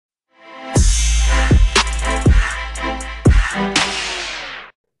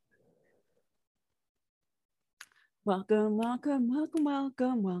Welcome, welcome, welcome,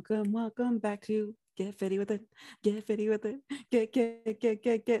 welcome, welcome, welcome back to Get Fitty with It. Get Fitty with It.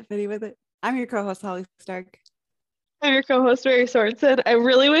 Get Fitty with It. I'm your co-host, Holly Stark. I'm your co-host, Mary Sorensen. I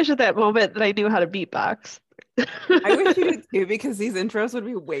really wish at that moment that I knew how to beatbox. I wish you did too, because these intros would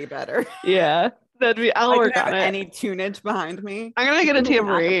be way better. Yeah, I'll I can work have on it. any tunage behind me. I'm gonna We get a can make an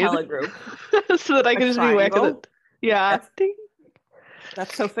tambourine acapella group. so that I A can just be whacking triangle. it. Yeah. That's Ding.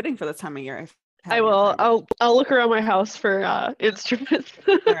 that's so fitting for this time of year. I Having a will. triangle. I'll look around my house for instruments.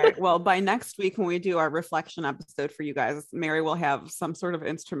 All right. Well, by next week when we do our reflection episode for you guys, Mary will have some sort of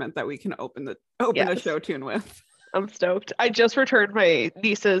instrument that we can open the Yes, show tune with. I'm stoked. I just returned my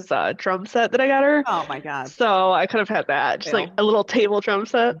niece's drum set that I got her, Oh my God. so I could have had that, just like Fail. a little table drum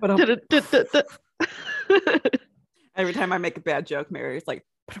set. But every time I make a bad joke, Mary's like,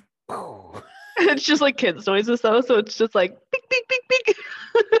 It's just like kids' noises though, so it's just like beep beep beep beep.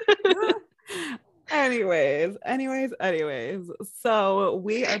 anyways. So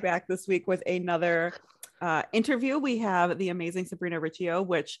we are back this week with another interview. We have the amazing Sabrina Riccio,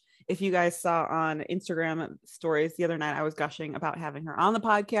 which if you guys saw on Instagram stories the other night, I was gushing about having her on the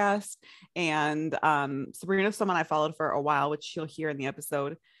podcast. And Sabrina's someone I followed for a while, which you'll hear in the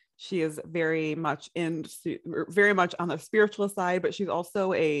episode. She is very much on the spiritual side, but she's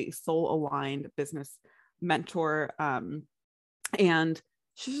also a soul aligned business mentor. And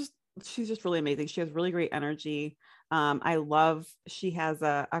she's just really amazing. She has really great energy. She has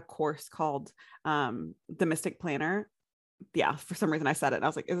a course called the Mystic Planner. Yeah, for some reason I said it and I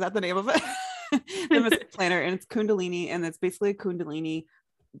was like, is that the name of it? The Mystic Planner, and it's Kundalini, and it's basically a Kundalini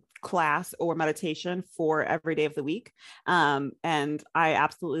class or meditation for every day of the week. And I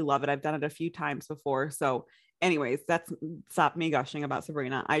absolutely love it. I've done it a few times before. So anyways, that's stopped me gushing about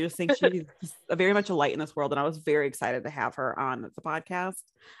Sabrina. I just think she's just very much a light in this world, and I was very excited to have her on the podcast.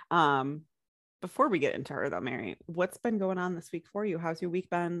 Before we get into her though, Mary, what's been going on this week for you? How's your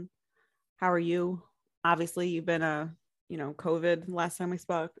week been? How are you? Obviously you've been COVID last time we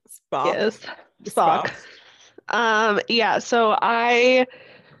spoke. Yes, Spock. Yeah, so I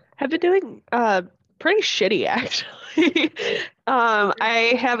have been doing pretty shitty actually.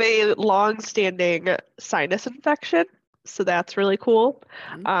 I have a long-standing sinus infection, so that's really cool.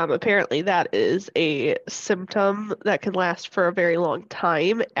 Apparently that is a symptom that can last for a very long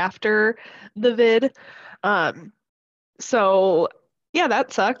time after the vid. So yeah,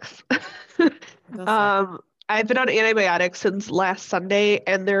 that sucks. I've been on antibiotics since last Sunday,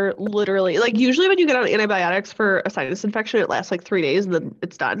 and they're literally like usually when you get on antibiotics for a sinus infection, it lasts like 3 days and then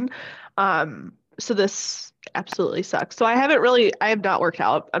it's done. So this absolutely sucks. So I have not worked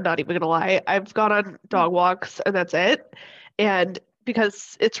out. I'm not even gonna lie. I've gone on dog walks and that's it. And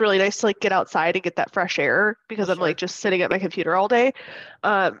because it's really nice to like get outside and get that fresh air because I'm like just sitting at my computer all day.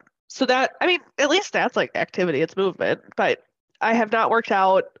 So that, I mean, at least that's like activity, it's movement, but I have not worked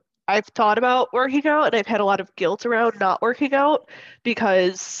out. I've thought about working out and I've had a lot of guilt around not working out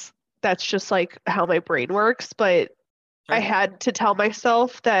because that's just like how my brain works. But I had to tell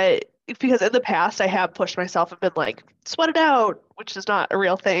myself that because in the past I have pushed myself and been like, sweat it out, which is not a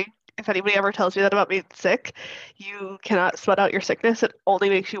real thing. If anybody ever tells you that about being sick, you cannot sweat out your sickness. It only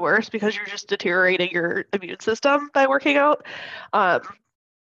makes you worse because you're just deteriorating your immune system by working out.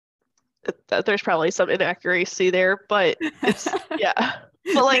 There's probably some inaccuracy there, but it's yeah.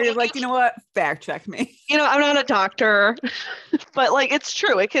 But like, you're like, you know what? Fact check me. I'm not a doctor, but like it's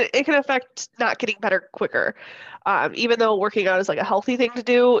true. It can affect not getting better quicker. Even though working out is like a healthy thing to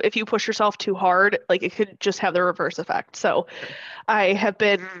do, if you push yourself too hard, like it could just have the reverse effect. So I have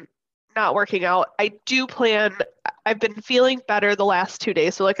been not working out. I've been feeling better the last 2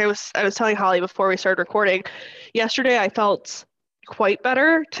 days. So like I was telling Holly before we started recording, yesterday I felt quite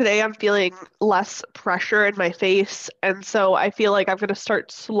better. Today I'm feeling less pressure in my face. And so I feel like I'm going to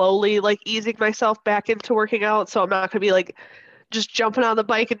start slowly like easing myself back into working out. So I'm not going to be like just jumping on the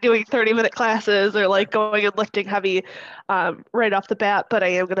bike and doing 30-minute classes or like going and lifting heavy right off the bat. But I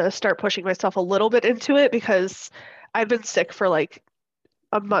am going to start pushing myself a little bit into it because I've been sick for like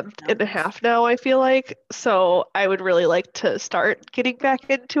a month and a half now, I feel like. So I would really like to start getting back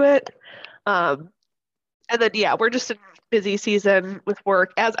into it. And then, yeah, we're just in busy season with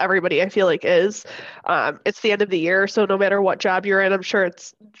work, as everybody I feel like is. It's the end of the year, so no matter what job you're in, I'm sure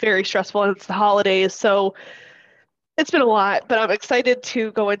it's very stressful and it's the holidays. So it's been a lot, but I'm excited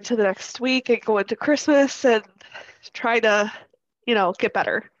to go into the next week and go into Christmas and try to, get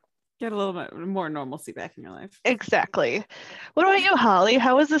better. Get a little bit more normalcy back in your life. Exactly. What about you, Holly?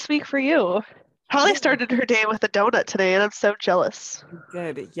 How was this week for you? Holly Yeah. started her day with a donut today, and I'm so jealous.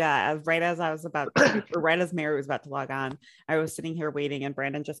 Good. Yeah. Right as I was about to, or right as Mary was about to log on, I was sitting here waiting, and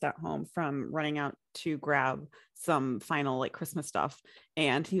Brandon just got home from running out to grab some final like Christmas stuff.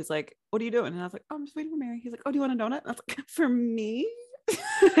 And he was like, "What are you doing?" And I was like, "Oh, I'm just waiting for Mary." He's like, "Oh, do you want a donut?" And I was like, "For me?"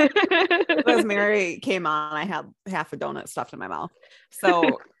 As Mary came on, I had half a donut stuffed in my mouth.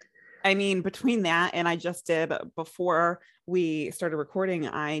 So I mean, between that and I just did before we started recording,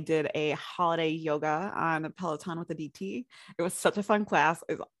 I did a holiday yoga on Peloton with the DT. It was such a fun class.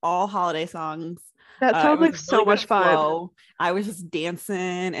 It was all holiday songs. That It sounds was like a so really much good fun. flow. I was just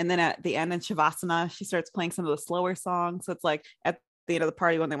dancing. And then at the end in Shavasana, she starts playing some of the slower songs. So it's like at the end of the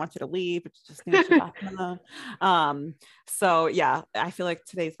party when they want you to leave, it's just doing Shavasana. So yeah, I feel like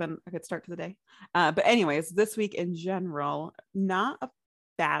today's been a good start to the day. But anyways, this week in general, not a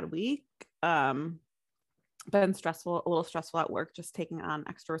bad week. Been stressful, a little stressful at work, just taking on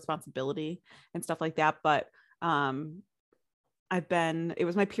extra responsibility and stuff like that. But it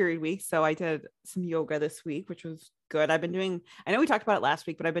was my period week, so I did some yoga this week, which was good. I know we talked about it last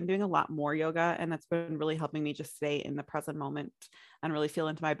week, but I've been doing a lot more yoga, and that's been really helping me just stay in the present moment and really feel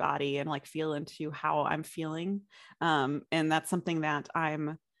into my body and like feel into how I'm feeling. And that's something that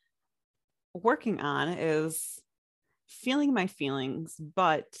I'm working on, is feeling my feelings,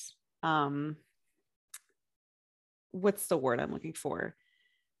 but what's the word I'm looking for?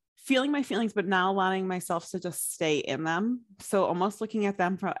 Feeling my feelings, but now allowing myself to just stay in them. So almost looking at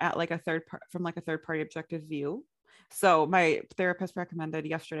them from like a third party objective view. So my therapist recommended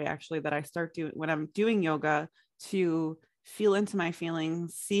yesterday actually that I start doing, when I'm doing yoga, to feel into my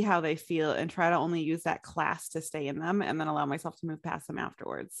feelings, see how they feel, and try to only use that class to stay in them, and then allow myself to move past them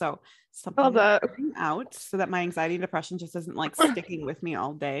afterwards. So something Love that. out so that my anxiety and depression just isn't like sticking with me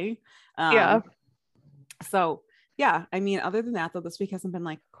all day. Yeah. So yeah, I mean, other than that, though, this week hasn't been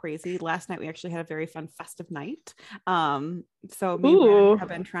like crazy. Last night we actually had a very fun festive night. So me and Brandon have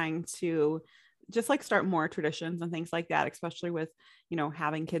been trying to just like start more traditions and things like that, especially with,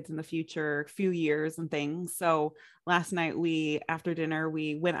 having kids in the future, few years and things. So last night after dinner,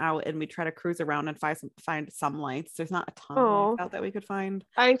 we went out and we try to cruise around and find some lights. There's not a ton of lights out that we could find.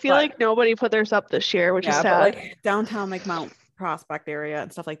 I feel like nobody put theirs up this year, which is sad. But like downtown, like Mount Prospect area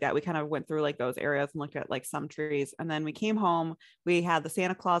and stuff like that, we kind of went through like those areas and looked at like some trees, and then we came home, we had the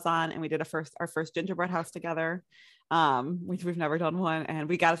Santa Claus on, and we did our first gingerbread house together, which we've never done one, and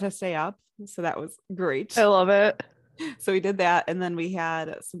we got to stay up, so that was great. I love it. So we did that, and then we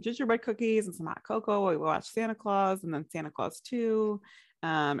had some gingerbread cookies and some hot cocoa. We watched Santa Claus and then Santa Claus 2,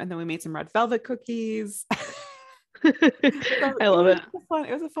 and then we made some red velvet cookies. I love it.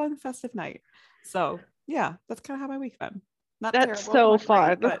 It was a fun festive night. So yeah, that's kind of how my week been. Not That's terrible, so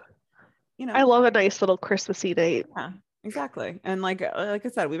fun. great, but I love a nice little Christmassy date. Yeah, exactly. And like I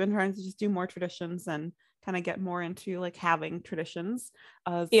said, we've been trying to just do more traditions and kind of get more into like having traditions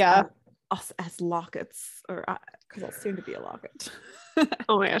as us as lockets, or because I'll soon to be a locket.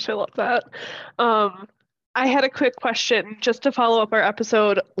 Oh my gosh, I love that. I had a quick question just to follow up our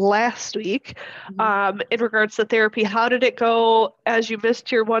episode last week, in regards to therapy. How did it go as you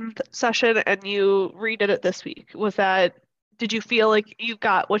missed your one session and you redid it this week? Did you feel like you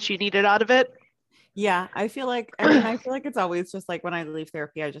got what you needed out of it? Yeah, I feel like it's always just like when I leave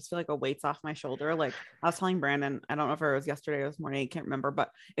therapy, I just feel like a weight's off my shoulder. Like I was telling Brandon, I don't know if it was yesterday or this morning, I can't remember,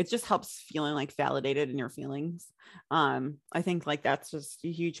 but it just helps feeling like validated in your feelings. I think like that's just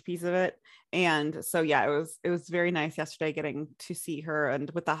a huge piece of it. And so yeah, it was very nice yesterday getting to see her.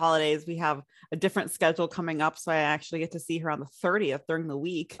 And with the holidays, we have a different schedule coming up, so I actually get to see her on the 30th during the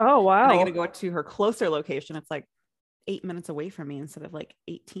week. Oh wow! And I get to go to her closer location. It's like 8 minutes away from me instead of like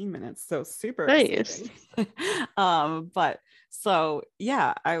 18 minutes, so super nice. But so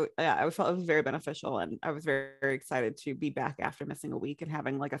yeah, I felt it was very beneficial, and I was very, very excited to be back after missing a week and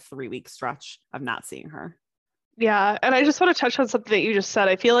having like a 3-week stretch of not seeing her. Yeah, and I just want to touch on something that you just said.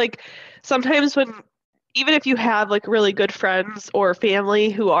 I feel like sometimes even if you have like really good friends or family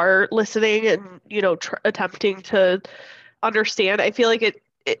who are listening and attempting to understand, I feel like it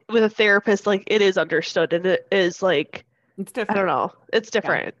with a therapist, like it is understood, and it is like, it's different. I don't know, it's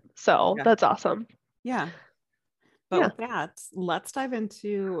different. Yeah. So that's awesome. Yeah. But with that, let's dive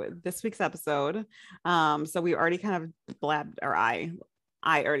into this week's episode. So we already kind of blabbed, or I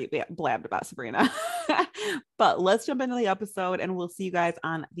already blabbed about Sabrina, but let's jump into the episode and we'll see you guys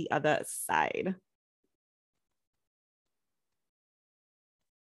on the other side.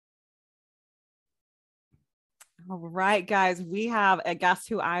 All right, guys, we have a guest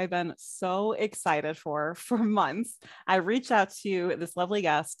who I've been so excited for months. I reached out to this lovely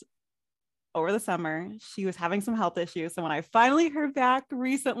guest over the summer. She was having some health issues. So when I finally heard back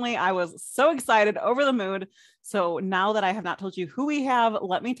recently, I was so excited, over the moon. So now that I have not told you who we have,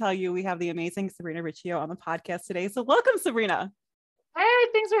 let me tell you, we have the amazing Sabrina Riccio on the podcast today. So welcome, Sabrina. Hey,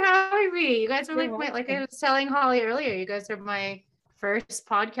 thanks for having me. You guys are You're like I welcome. was telling Holly earlier, you guys are my first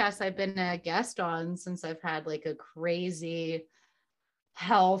podcast I've been a guest on since I've had like a crazy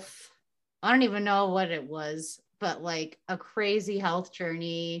health. I don't even know what it was, but like a crazy health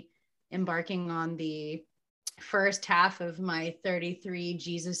journey, embarking on the first half of my 33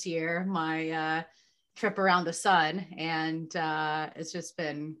 Jesus year, my trip around the sun. And it's just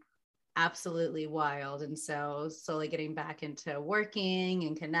been absolutely wild. And so slowly getting back into working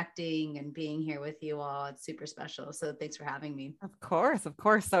and connecting and being here with you all, it's super special. So thanks for having me. Of course, of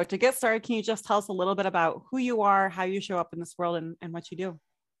course. So to get started, can you just tell us a little bit about who you are, how you show up in this world, and what you do?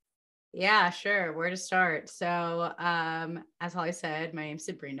 Yeah, sure. Where to start? So as Holly said, my name's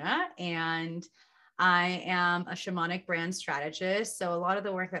Sabrina, and I am a shamanic brand strategist. So a lot of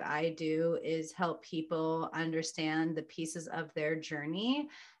the work that I do is help people understand the pieces of their journey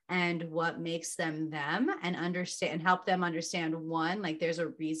and what makes them them, and understand and help them understand, one, like there's a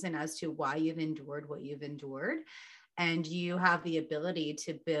reason as to why you've endured what you've endured. And you have the ability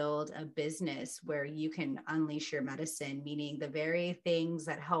to build a business where you can unleash your medicine, meaning the very things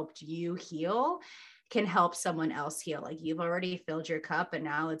that helped you heal can help someone else heal. Like you've already filled your cup and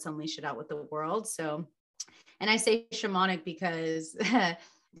now let's unleash it out with the world. So, and I say shamanic because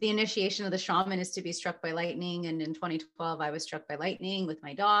the initiation of the shaman is to be struck by lightning. And in 2012, I was struck by lightning with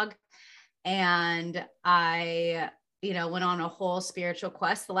my dog. And I went on a whole spiritual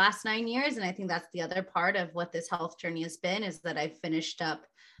quest the last 9 years. And I think that's the other part of what this health journey has been, is that I've finished up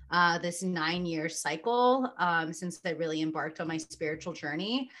this 9-year cycle since I really embarked on my spiritual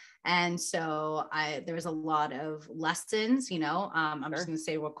journey. And so there was a lot of lessons, I'm just going to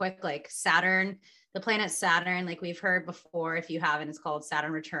say real quick, like Saturn, the planet Saturn, like we've heard before, if you haven't, it's called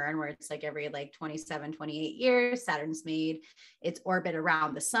Saturn return, where it's like every like 27, 28 years, Saturn's made its orbit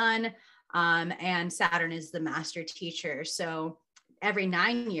around the sun. And Saturn is the master teacher. So every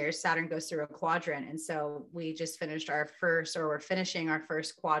 9 years, Saturn goes through a quadrant. And so we just finished we're finishing our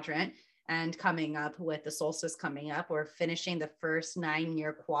first quadrant, and coming up with the solstice coming up, we're finishing the first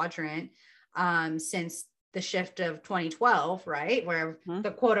 9-year quadrant since the shift of 2012, right? Where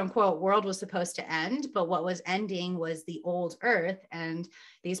the quote unquote world was supposed to end, but what was ending was the old earth. And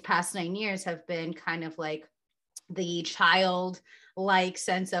these past 9 years have been kind of like the childlike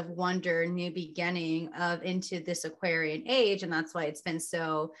sense of wonder, new beginning of into this Aquarian age. And that's why it's been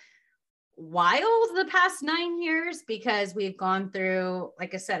so wild the past 9 years, because we've gone through,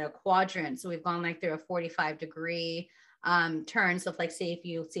 like I said, a quadrant. So we've gone like through a 45-degree turn. So if, like, say if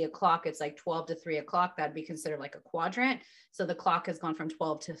you see a clock, it's like 12 to 3 o'clock, that'd be considered like a quadrant. So the clock has gone from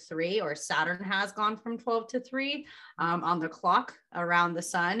 12 to 3, or Saturn has gone from 12 to 3 on the clock around the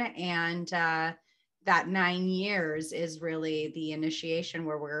sun. And that 9 years is really the initiation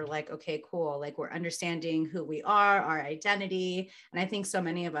where we're like, okay, cool. Like we're understanding who we are, our identity. And I think so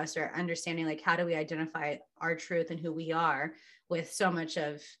many of us are understanding, like, how do we identify our truth and who we are with so much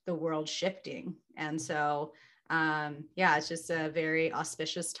of the world shifting. And so, it's just a very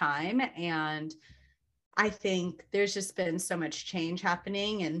auspicious time. And I think there's just been so much change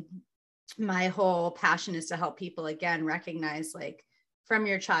happening. And my whole passion is to help people, again, recognize, like, from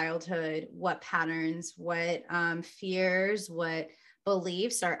your childhood, what patterns, what fears, what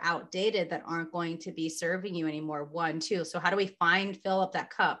beliefs are outdated that aren't going to be serving you anymore. 1, 2. So how do we fill up that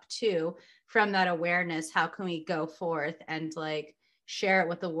cup? 2, from that awareness, how can we go forth and like share it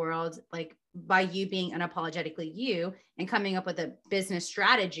with the world, like by you being unapologetically you and coming up with a business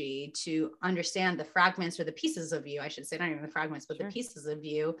strategy to understand the fragments, or the pieces of you, I should say, not even the fragments, but the pieces of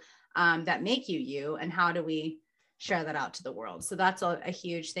you that make you you, and how do we share that out to the world. So that's a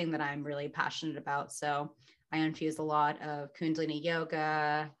huge thing that I'm really passionate about. So I infuse a lot of Kundalini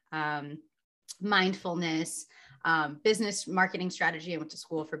yoga, mindfulness, business marketing strategy. I went to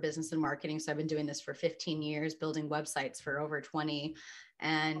school for business and marketing. So I've been doing this for 15 years, building websites for over 20.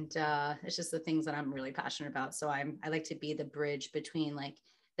 And it's just the things that I'm really passionate about. So I like to be the bridge between like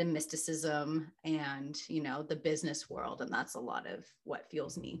the mysticism and, the business world. And that's a lot of what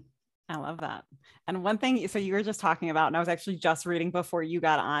fuels me. I love that. And one thing, so you were just talking about, and I was actually just reading before you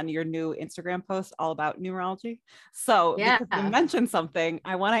got on, your new Instagram post all about numerology. So because you mentioned something,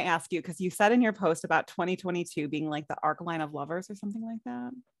 I want to ask you, because you said in your post about 2022 being like the arcline of lovers or something like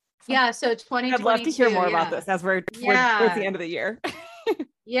that. So 2022. I'd love to hear more about this as we're towards the end of the year.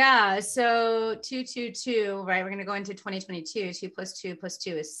 So 222, right? We're going to go into 2022. 2 + 2 +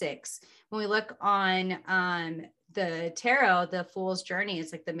 2 is 6. When we look on the tarot, the Fool's Journey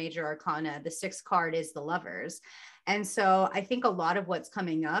is like the major arcana. The sixth card is the Lovers. And so I think a lot of what's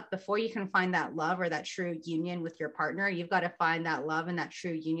coming up, before you can find that love or that true union with your partner, you've got to find that love and that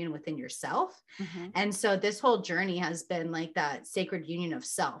true union within yourself. And so this whole journey has been like that sacred union of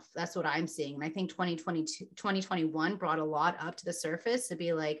self. That's what I'm seeing. And I think 2021 brought a lot up to the surface to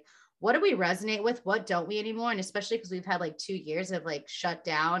be like, what do we resonate with? What don't we anymore? And especially because we've had like 2 years of like shut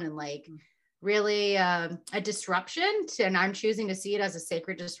down and like really a disruption. And I'm choosing to see it as a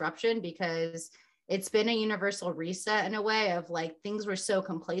sacred disruption because it's been a universal reset in a way of like, things were so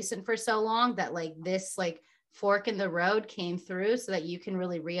complacent for so long that like this like fork in the road came through so that you can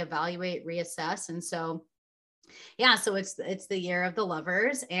really reevaluate, reassess. And so yeah, so it's the year of the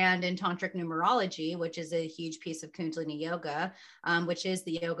Lovers, and in tantric numerology, which is a huge piece of Kundalini yoga, which is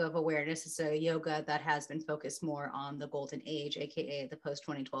the yoga of awareness. It's a yoga that has been focused more on the golden age, aka the post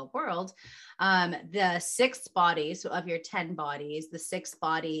 2012 world. The sixth body, so of your 10 bodies, the sixth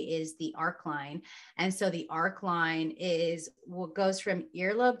body is the arc line, and so the arc line is what goes from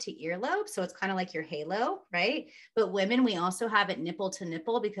earlobe to earlobe. So it's kind of like your halo, right? But women, we also have it nipple to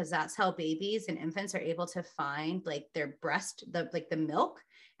nipple because that's how babies and infants are able to find like their breast, the milk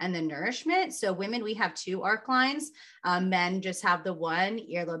and the nourishment. So women, we have 2 arc lines. Men just have the one,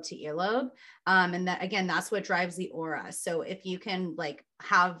 earlobe to earlobe. And that, again, that's what drives the aura. So if you can like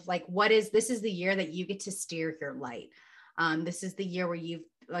have like, this is the year that you get to steer your light. This is the year where you've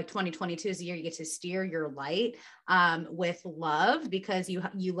like 2022 is the year you get to steer your light with love, because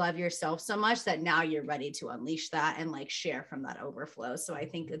you love yourself so much that now you're ready to unleash that and like share from that overflow. So I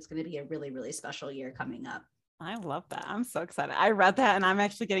think it's going to be a really, really special year coming up. I love that. I'm so excited. I read that and I'm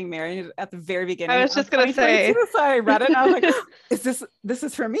actually getting married at the very beginning. I was just going to say. So I read it and I was like, this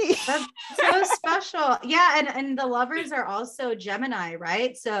is for me. That's so special. Yeah. And the Lovers are also Gemini,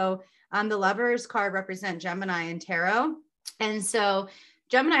 right? So the Lovers card represent Gemini in tarot. And so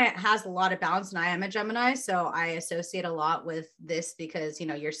Gemini has a lot of balance, and I am a Gemini. So I associate a lot with this because, you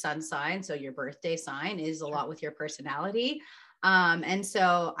know, your sun sign, so your birthday sign is a lot with your personality. And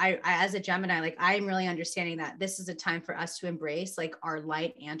so I, as a Gemini, like I'm really understanding that this is a time for us to embrace like our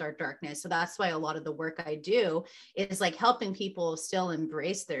light and our darkness. So that's why a lot of the work I do is like helping people still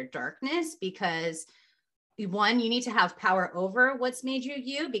embrace their darkness, because one, you need to have power over what's made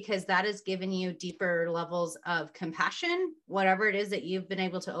you, because that has given you deeper levels of compassion, whatever it is that you've been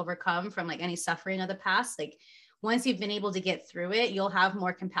able to overcome from like any suffering of the past. Like once you've been able to get through it, you'll have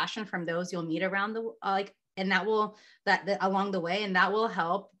more compassion from those you'll meet around the and that will that along the way, and that will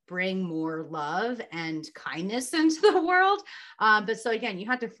help bring more love and kindness into the world. But so again, you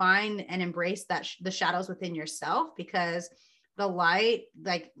have to find and embrace that the shadows within yourself, because the light,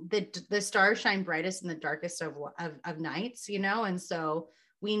 like the stars shine brightest in the darkest of nights, you know. And so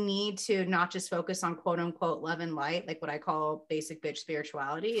we need to not just focus on quote unquote love and light, like what I call basic bitch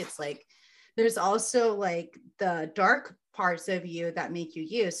spirituality. It's like there's also like the dark parts of you that make you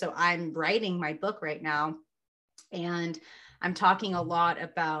you. So I'm writing my book right now, and I'm talking a lot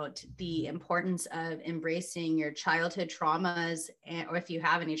about the importance of embracing your childhood traumas, or if you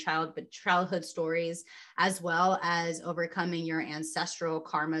have any childhood stories, as well as overcoming your ancestral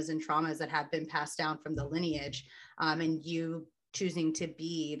karmas and traumas that have been passed down from the lineage, and you choosing to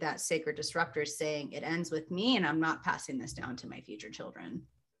be that sacred disruptor, saying it ends with me and I'm not passing this down to my future children.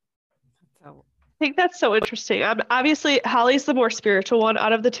 So I think that's so interesting. Obviously, Holly's the more spiritual one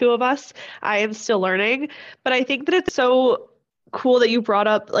out of the two of us. I am still learning, but I think that it's so cool that you brought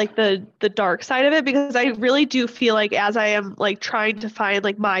up like the dark side of it, because I really do feel like as I am like trying to find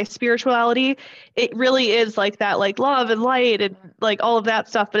like my spirituality, it really is like that, like love and light and like all of that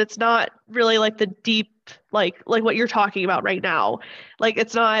stuff, but it's not really like the deep, like what you're talking about right now. Like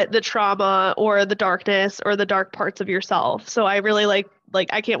it's not the trauma or the darkness or the dark parts of yourself. So I really like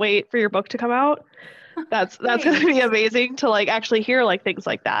I can't wait for your book to come out. That's going to be amazing to like actually hear like things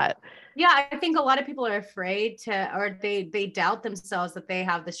like that. Yeah, I think a lot of people are afraid to, or they doubt themselves that they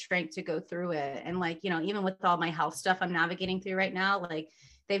have the strength to go through it. And like, you know, even with all my health stuff I'm navigating through right now, like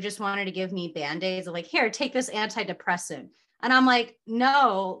they've just wanted to give me Band-Aids of like, here, take this antidepressant. And I'm like,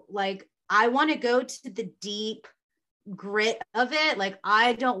 no, like I want to go to the deep grit of it. Like,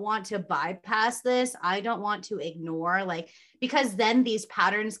 I don't want to bypass this. I don't want to ignore, like, because then these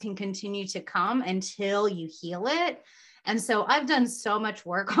patterns can continue to come until you heal it. And so I've done so much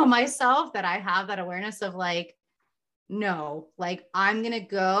work on myself that I have that awareness of like, no, like I'm going to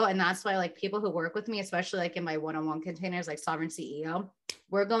go. And that's why like people who work with me, especially like in my one-on-one containers, like Sovereign CEO,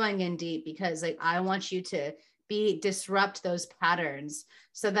 we're going in deep, because like, I want you to disrupt those patterns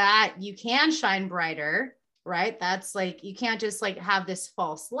so that you can shine brighter right? That's like, you can't just like have this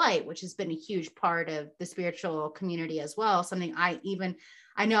false light, which has been a huge part of the spiritual community as well. Something I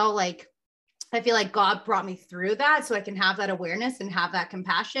know, like, I feel like God brought me through that so I can have that awareness and have that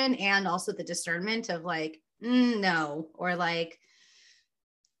compassion, and also the discernment of like, no, or like,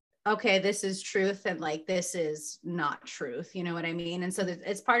 okay, this is truth and like this is not truth, you know what I mean? And so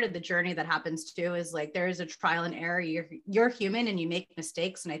it's part of the journey that happens too, is like there is a trial and error. You're human and you make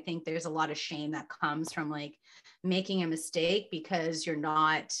mistakes, and I think there's a lot of shame that comes from like making a mistake because you're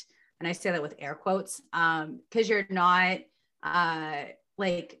not, and I say that with air quotes, because you're not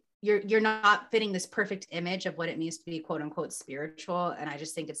like you're not fitting this perfect image of what it means to be quote unquote spiritual, and I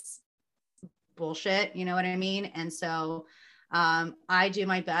just think it's bullshit, you know what I mean? And so I do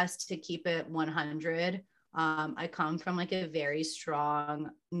my best to keep it 100. I come from like a very strong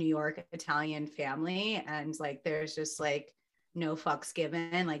New York Italian family, and like there's just like no fucks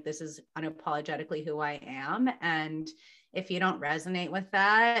given. Like this is unapologetically who I am. And if you don't resonate with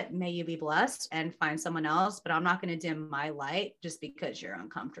that, may you be blessed and find someone else. But I'm not going to dim my light just because you're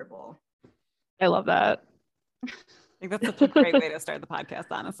uncomfortable. I love that. I think that's such a great way to start the podcast,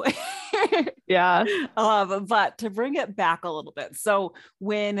 honestly. Yeah. But to bring it back a little bit. So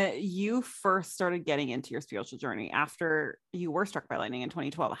when you first started getting into your spiritual journey after you were struck by lightning in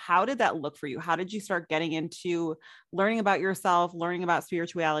 2012, how did that look for you? How did you start getting into learning about yourself, learning about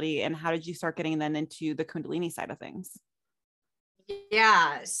spirituality, and how did you start getting then into the Kundalini side of things?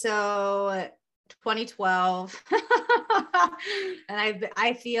 Yeah. So 2012, and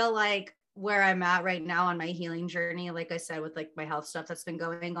I feel like where I'm at right now on my healing journey, like I said, with like my health stuff that's been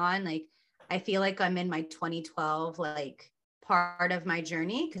going on, like I feel like I'm in my 2012 like part of my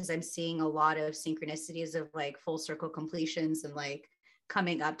journey, because I'm seeing a lot of synchronicities of like full circle completions and like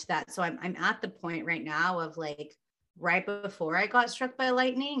coming up to that. So I'm at the point right now of like right before I got struck by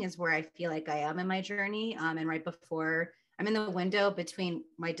lightning is where I feel like I am in my journey. And right before, I'm in the window between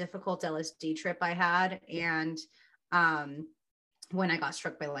my difficult LSD trip I had and when I got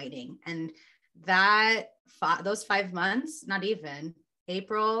struck by lightning. And those 5 months, not even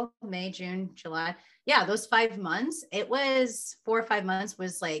April, May, June, July. Yeah, those 5 months, it was 4 or 5 months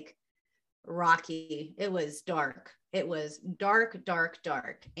was like rocky. It was dark. It was dark, dark,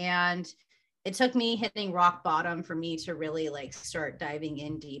 dark. And it took me hitting rock bottom for me to really like start diving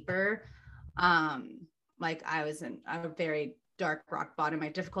in deeper. Like I was in a very dark rock bottom. My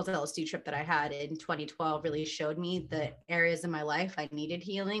difficult LSD trip that I had in 2012 really showed me the areas in my life I needed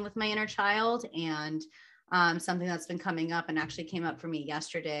healing with my inner child. And something that's been coming up and actually came up for me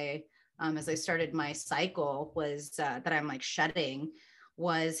yesterday as I started my cycle was that I'm like shedding,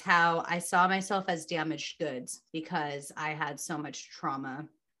 was how I saw myself as damaged goods because I had so much trauma.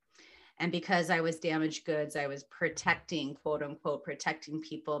 And because I was damaged goods, I was protecting, quote unquote, protecting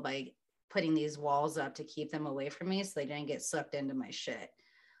people by putting these walls up to keep them away from me so they didn't get sucked into my shit.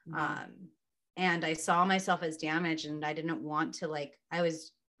 Mm-hmm. And I saw myself as damaged, and I didn't want to, like, I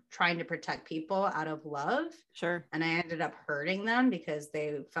was trying to protect people out of love. Sure. And I ended up hurting them because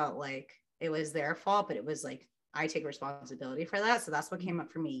they felt like it was their fault, but it was like, I take responsibility for that. So that's what came up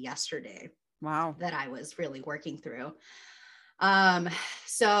for me yesterday. Wow. That I was really working through.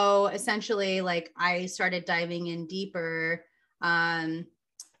 So essentially, like, I started diving in deeper,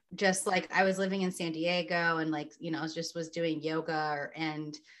 just like I was living in San Diego and like, you know, just was doing yoga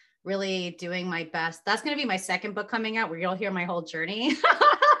and really doing my best. That's going to be my second book coming out where you'll hear my whole journey.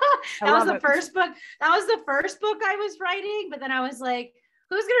 That was the first book. That was the first book I was writing. But then I was like,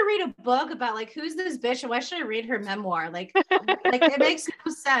 who's going to read a book about like, who's this bitch and why should I read her memoir? Like it makes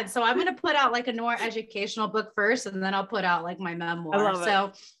no sense. So I'm going to put out like a more educational book first, and then I'll put out like my memoir. I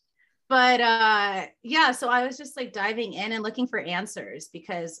love it. But yeah, so I was just like diving in and looking for answers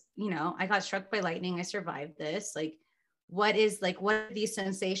because, you know, I got struck by lightning. I survived this. Like, what are these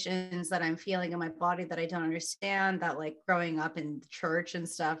sensations that I'm feeling in my body that I don't understand, that like growing up in church and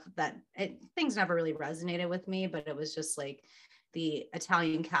stuff, things never really resonated with me, but it was just like the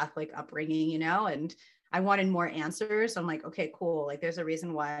Italian Catholic upbringing, you know, and I wanted more answers. I'm like, okay, cool. Like there's a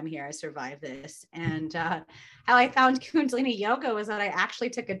reason why I'm here. I survived this. And how I found Kundalini Yoga was that I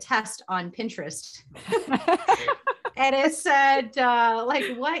actually took a test on Pinterest. And it said,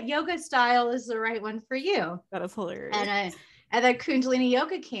 like, what yoga style is the right one for you? That is hilarious. And then Kundalini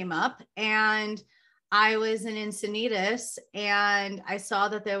Yoga came up, and I was in Encinitas, and I saw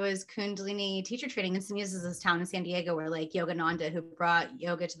that there was Kundalini teacher training. Encinitas is this town in San Diego where like Yogananda, who brought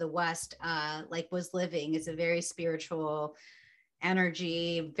yoga to the West, like was living. It's a very spiritual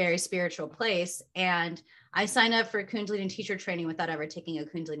energy, very spiritual place. And I signed up for Kundalini teacher training without ever taking a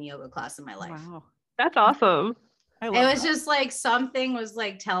Kundalini yoga class in my life. Wow. That's awesome. It was just like something was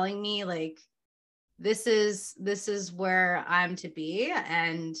like telling me like this is where I'm to be.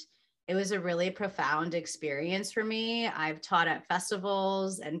 And it was a really profound experience for me. I've taught at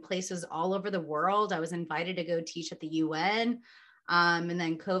festivals and places all over the world. I was invited to go teach at the UN. And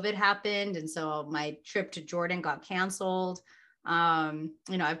then COVID happened. And so my trip to Jordan got canceled.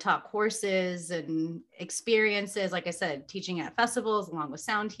 I've taught courses and experiences, like I said, teaching at festivals along with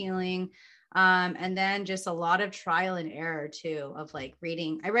sound healing. And then just a lot of trial and error too, of like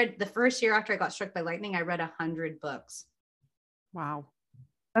reading. I read the first year after I got struck by lightning, I read 100 books. Wow.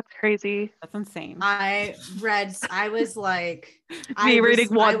 That's crazy. That's insane. I was like,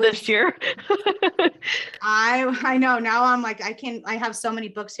 reading one this year. I know now I'm like, I have so many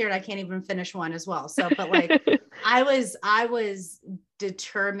books here and I can't even finish one as well. So, but like, I was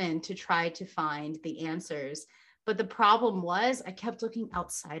determined to try to find the answers. But the problem was I kept looking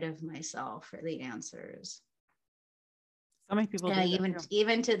outside of myself for the answers. So many people do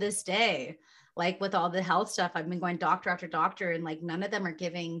even to this day, like with all the health stuff, I've been going doctor after doctor, and like none of them are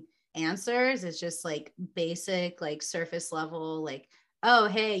giving answers. It's just like basic, like surface level, like, oh,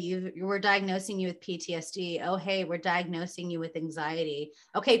 hey, we're diagnosing you with PTSD. Oh, hey, we're diagnosing you with anxiety.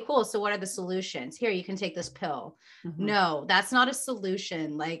 Okay, cool. So what are the solutions? Here, you can take this pill. Mm-hmm. No, that's not a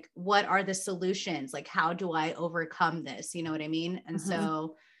solution. Like, what are the solutions? Like, how do I overcome this? You know what I mean? And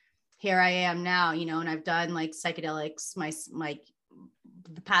so here I am now, and I've done like psychedelics,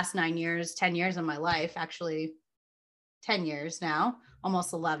 the past 10 years of my life, actually 10 years now,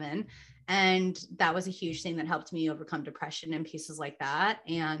 almost 11. And that was a huge thing that helped me overcome depression and pieces like that.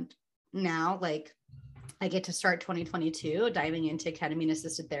 And now, like, I get to start 2022 diving into ketamine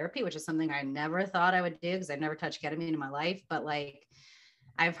assisted therapy, which is something I never thought I would do because I've never touched ketamine in my life. But like,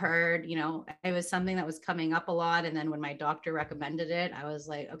 I've heard, it was something that was coming up a lot. And then when my doctor recommended it, I was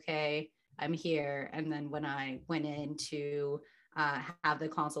like, okay, I'm here. And then when I went in to have the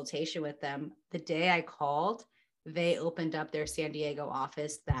consultation with them, the day I called, they opened up their San Diego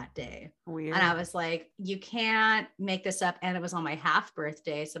office that day. Weird. And I was like, you can't make this up. And it was on my half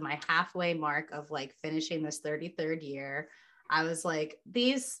birthday. So my halfway mark of like finishing this 33rd year, I was like,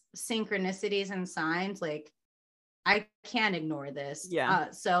 these synchronicities and signs, like, I can't ignore this.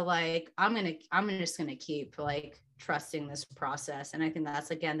 Yeah. So like, I'm just going to keep like trusting this process. And I think that's,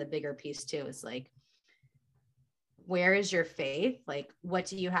 again, the bigger piece too, is like, where is your faith? Like, what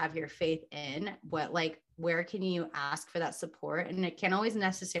do you have your faith in? Where can you ask for that support? And it can't always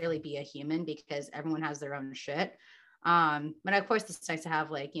necessarily be a human because everyone has their own shit. But of course it's nice to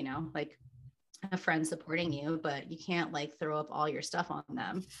have like, like a friend supporting you, but you can't like throw up all your stuff on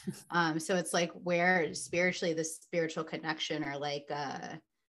them. So it's like where spiritually, the spiritual connection, or like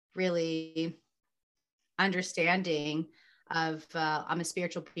really understanding of I'm a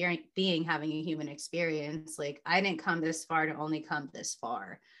spiritual being having a human experience. Like, I didn't come this far to only come this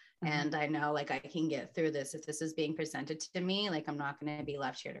far. And I know like I can get through this. If this is being presented to me, like, I'm not going to be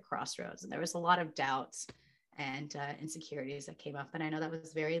left here at a crossroads. And there was a lot of doubts and insecurities that came up. And I know that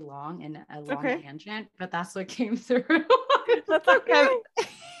was very long and a long tangent, but that's what came through. That's okay.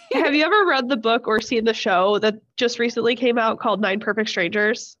 Have you ever read the book or seen the show that just recently came out called 9 Perfect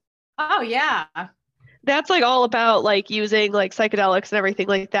Strangers? Oh yeah. That's like all about like using like psychedelics and everything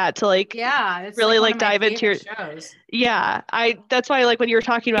like that to like, it's really like dive into your shows. Yeah. That's why like when you were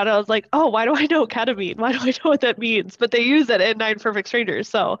talking about it, I was like, oh, why do I know ketamine? Why do I know what that means? But they use it in 9 Perfect Strangers.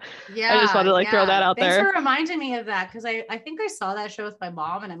 So I just wanted to like throw that out there. Thanks for reminding me of that. Cause I think I saw that show with my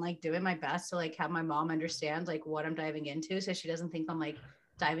mom, and I'm like doing my best to like have my mom understand like what I'm diving into, so she doesn't think I'm like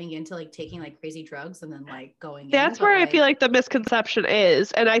diving into like taking like crazy drugs and then like going That's where I feel like the misconception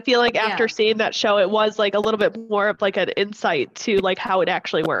is. And I feel like after seeing that show, it was like a little bit more of like an insight to like how it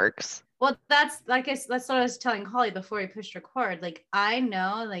actually works. Well, that's what I was telling Holly before we pushed record. Like, I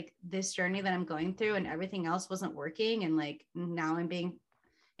know like this journey that I'm going through and everything else wasn't working. And like now I'm being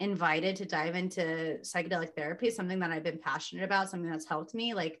invited to dive into psychedelic therapy, something that I've been passionate about, something that's helped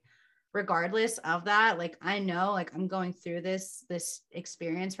me. Like, regardless of that, like, I know like I'm going through this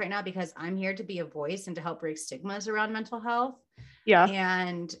experience right now because I'm here to be a voice and to help break stigmas around mental health. Yeah.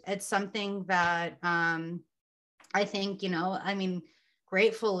 And it's something that I think,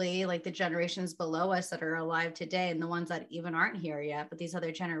 gratefully, like the generations below us that are alive today and the ones that even aren't here yet, but these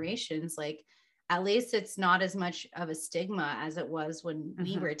other generations, like, at least it's not as much of a stigma as it was when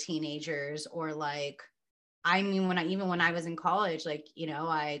we were teenagers, or like, I mean, when I was in college, like,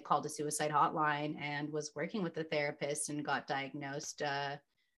 I called a suicide hotline and was working with a therapist and got diagnosed. I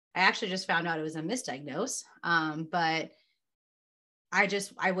actually just found out it was a misdiagnose. But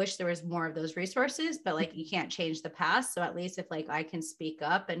I wish there was more of those resources, but like, you can't change the past. So at least if like I can speak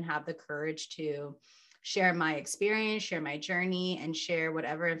up and have the courage to share my experience, share my journey, and share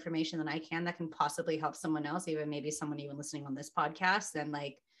whatever information that I can that can possibly help someone else, even maybe someone even listening on this podcast. And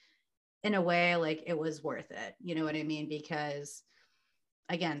like, in a way, like it was worth it. You know what I mean? Because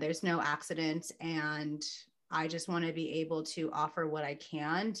again, there's no accident, and I just want to be able to offer what I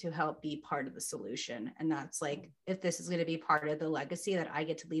can to help be part of the solution. And that's like, if this is going to be part of the legacy that I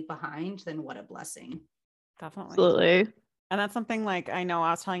get to leave behind, then what a blessing. Definitely. Absolutely. And that's something like, I know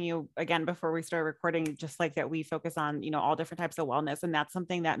I was telling you again before we started recording, just like that we focus on, all different types of wellness. And that's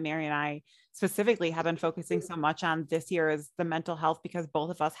something that Mary and I specifically have been focusing so much on this year, is the mental health, because both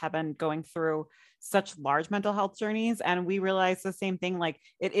of us have been going through such large mental health journeys. And we realized the same thing, like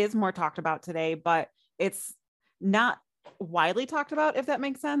it is more talked about today, but it's not widely talked about, if that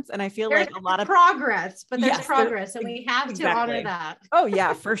makes sense. And I feel there's like a lot of progress, but there's yes, progress, and we have to honor that. Oh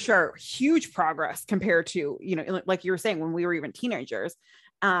yeah, for sure. Huge progress compared to, like you were saying, when we were even teenagers.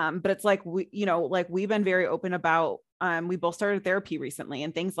 But it's like, like we've been very open about, we both started therapy recently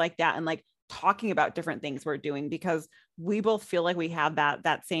and things like that. And like talking about different things we're doing, because we both feel like we have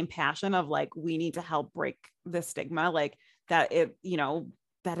that same passion of like, we need to help break the stigma, like that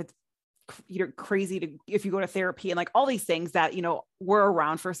that it's crazy to, if you go to therapy and like all these things that, were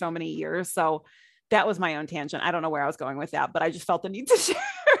around for so many years. So that was my own tangent. I don't know where I was going with that, but I just felt the need to share.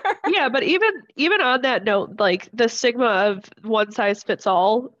 Yeah, but even on that note, like the stigma of one size fits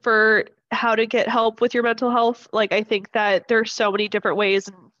all for how to get help with your mental health, like I think that there's so many different ways,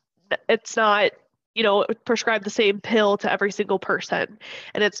 and it's not, prescribe the same pill to every single person.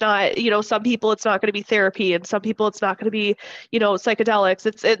 And it's not, some people it's not going to be therapy, and some people it's not going to be,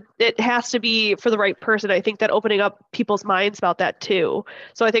 psychedelics. It has to be for the right person. I think that opening up people's minds about that too.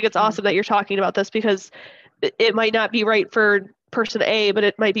 So I think it's awesome that you're talking about this, because it might not be right for person A, but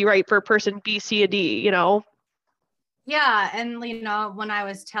it might be right for person B, C, and D, Yeah. And, when I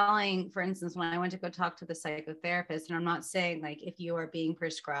was telling, for instance, when I went to go talk to the psychotherapist, and I'm not saying like, if you are being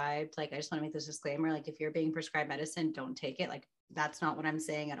prescribed, like, I just want to make this disclaimer, like if you're being prescribed medicine, don't take it. Like, that's not what I'm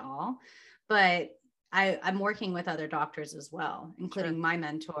saying at all. But I'm working with other doctors as well, including my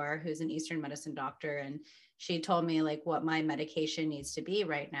mentor, who's an Eastern medicine doctor. And she told me like what my medication needs to be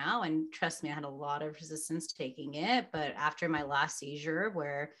right now. And trust me, I had a lot of resistance taking it. But after my last seizure,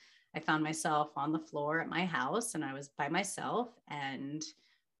 where I found myself on the floor at my house and I was by myself and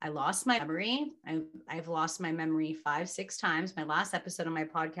I lost my memory. I've lost my memory 5-6 times. My last episode of my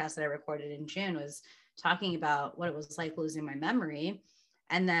podcast that I recorded in June was talking about what it was like losing my memory.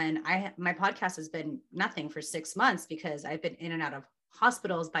 And then my podcast has been nothing for 6 months, because I've been in and out of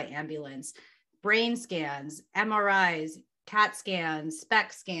hospitals by ambulance, brain scans, MRIs, CAT scans,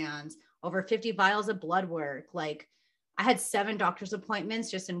 SPECT scans, over 50 vials of blood work. Like, I had 7 doctor's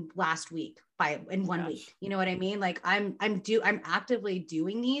appointments just in last week in 1 week. You know what I mean? Like I'm actively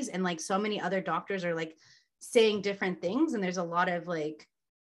doing these, and like so many other doctors are like saying different things. And there's a lot of like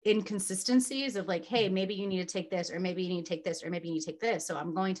inconsistencies of like, hey, maybe you need to take this, or maybe you need to take this, or maybe you need to take this. So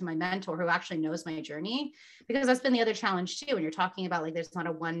I'm going to my mentor who actually knows my journey, because that's been the other challenge too. When you're talking about like, there's not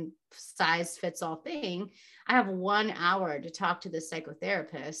a one size fits all thing. I have 1 hour to talk to this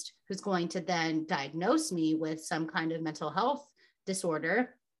psychotherapist who's going to then diagnose me with some kind of mental health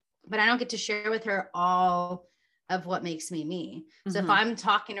disorder, but I don't get to share with her all of what makes me me. So if I'm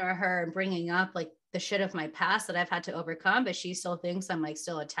talking to her and bringing up like the shit of my past that I've had to overcome, but she still thinks I'm like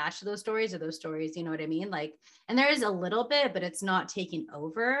still attached to those stories, you know what I mean? Like, and there is a little bit, but it's not taking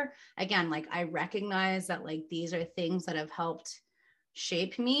over. Again, like I recognize that like these are things that have helped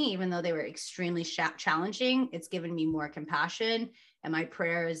shape me, even though they were extremely challenging. It's given me more compassion. And my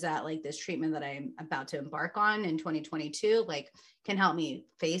prayer is that like this treatment that I'm about to embark on in 2022, like can help me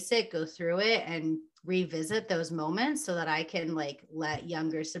face it, go through it, and revisit those moments so that I can like let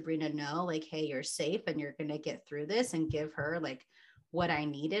younger Sabrina know like, hey, you're safe and you're going to get through this, and give her like what I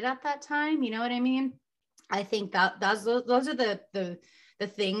needed at that time. You know what I mean? I think that those are the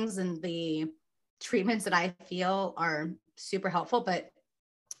things and the treatments that I feel are super helpful. But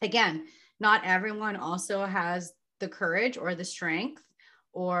again, not everyone also has the courage or the strength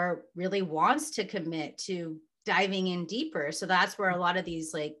or really wants to commit to diving in deeper. So that's where a lot of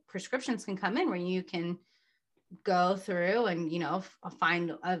these like prescriptions can come in, where you can go through and,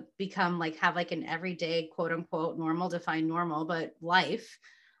 become like, have like an everyday quote unquote normal, define normal, but life.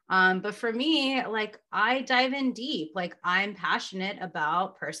 But for me, like I dive in deep, like I'm passionate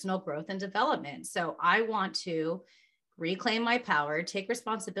about personal growth and development. So I want to reclaim my power, take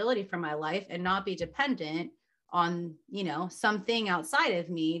responsibility for my life, and not be dependent on, something outside of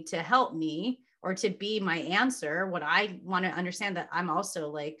me to help me or to be my answer. What I want to understand that I'm also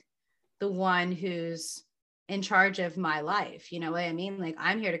like the one who's in charge of my life. You know what I mean? Like,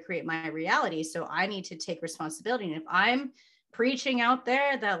 I'm here to create my reality. So I need to take responsibility. And if I'm preaching out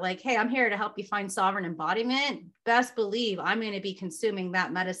there that like, hey, I'm here to help you find sovereign embodiment, best believe I'm going to be consuming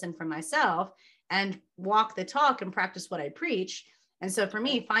that medicine for myself and walk the talk and practice what I preach. And so for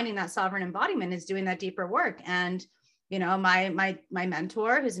me, finding that sovereign embodiment is doing that deeper work. And, you know, my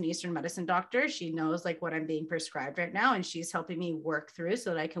mentor, who's an Eastern medicine doctor, she knows like what I'm being prescribed right now. And she's helping me work through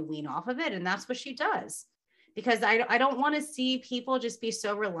so that I can wean off of it. And that's what she does. Because I don't want to see people just be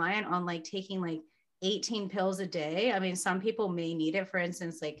so reliant on like taking like 18 pills a day. I mean, some people may need it. For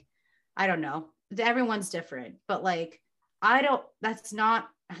instance, like, I don't know, everyone's different, but like, that's not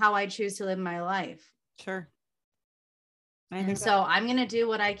how I choose to live my life. Sure. And so I'm going to do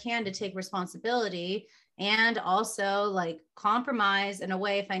what I can to take responsibility and also like compromise in a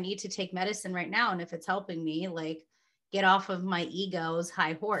way if I need to take medicine right now. And if it's helping me, like, get off of my ego's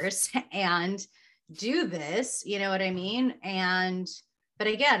high horse and do this, you know what I mean? But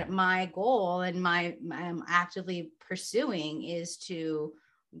again, my goal and I'm actively pursuing is to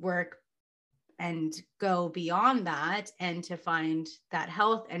work and go beyond that and to find that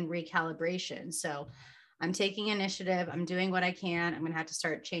health and recalibration. So I'm taking initiative. I'm doing what I can. I'm going to have to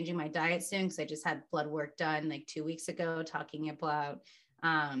start changing my diet soon because I just had blood work done like 2 weeks ago talking about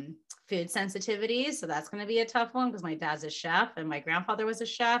food sensitivities. So that's going to be a tough one because my dad's a chef and my grandfather was a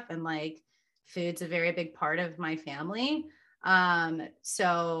chef, and like food's a very big part of my family. But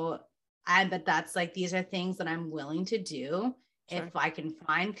that's like, these are things that I'm willing to do. Sure. If I can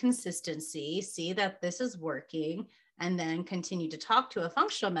find consistency, see that this is working, and then continue to talk to a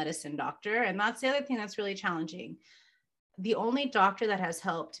functional medicine doctor. And that's the other thing that's really challenging. The only doctor that has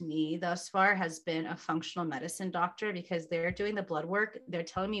helped me thus far has been a functional medicine doctor, because they're doing the blood work. They're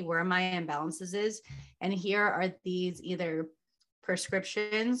telling me where my imbalances is. And here are these either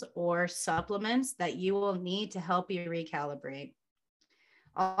prescriptions or supplements that you will need to help you recalibrate.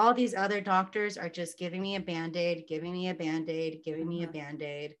 All these other doctors are just giving me a Band-Aid, giving me a Band-Aid, giving me a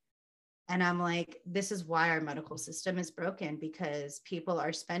Band-Aid. And I'm like, this is why our medical system is broken, because people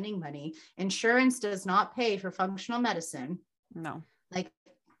are spending money. Insurance does not pay for functional medicine. No. Like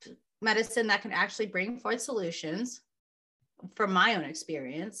medicine that can actually bring forth solutions, from my own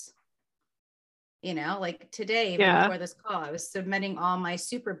experience. You know, like today, before this call, I was submitting all my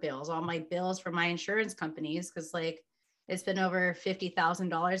super bills, all my bills for my insurance companies, because like it's been over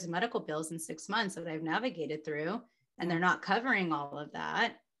 $50,000 in medical bills in 6 months that I've navigated through, and they're not covering all of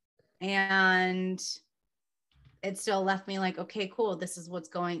that. And it still left me like, okay, cool. This is what's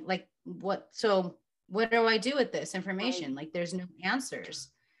going, like, so what do I do with this information? Like, there's no answers.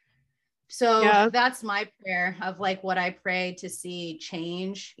 So that's my prayer of like what I pray to see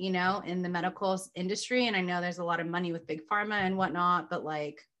change, you know, in the medical industry. And I know there's a lot of money with big pharma and whatnot, but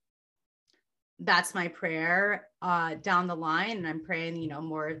like, that's my prayer down the line. And I'm praying, you know,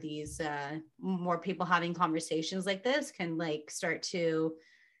 more of these, more people having conversations like this can like start to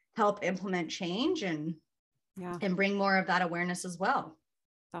help implement change and bring more of that awareness as well.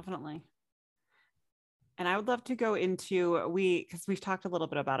 Definitely. And I would love to go into, because we've talked a little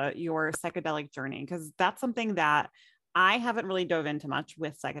bit about it, your psychedelic journey, because that's something that I haven't really dove into much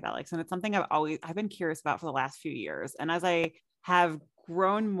with psychedelics. And it's something I've been curious about for the last few years. And as I have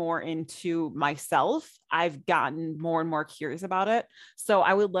grown more into myself, I've gotten more and more curious about it. So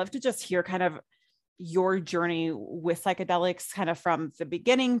I would love to just hear kind of your journey with psychedelics, kind of from the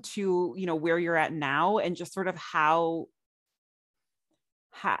beginning to, you know, where you're at now, and just sort of how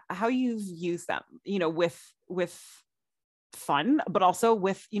you've used them, you know, with fun, but also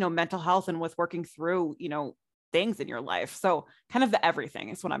with, you know, mental health and with working through, you know, things in your life. So kind of the everything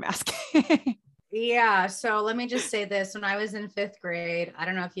is what I'm asking. Yeah. So let me just say this. When I was in 5th grade, I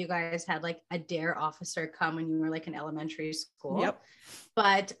don't know if you guys had like a DARE officer come when you were like in elementary school. Yep.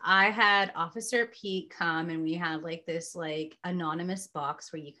 But I had Officer Pete come, and we had like this like anonymous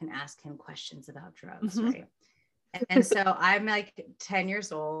box where you can ask him questions about drugs, right? And so I'm like 10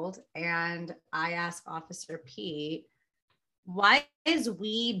 years old, and I asked Officer Pete, why is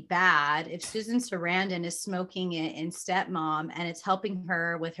weed bad if Susan Sarandon is smoking it in Stepmom and it's helping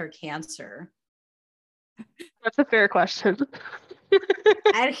her with her cancer? That's a fair question.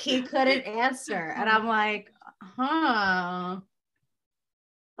 And he couldn't answer. And I'm like,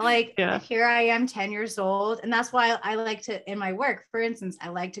 like, here I am 10 years old. And that's why I like to, in my work, for instance, I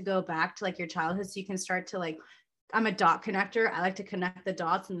like to go back to like your childhood, so you can start to like, I'm a dot connector. I like to connect the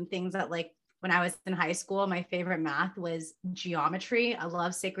dots and things that like, when I was in high school, my favorite math was geometry. I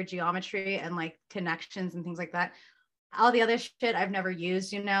love sacred geometry and like connections and things like that. All the other shit I've never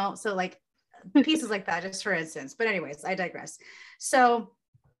used, you know? So like pieces like that, just for instance. But anyways, I digress. So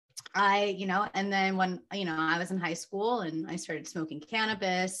and then when, I was in high school and I started smoking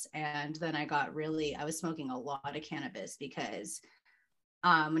cannabis, and then I was smoking a lot of cannabis because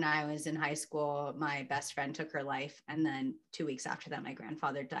when I was in high school, my best friend took her life. And then 2 weeks after that, my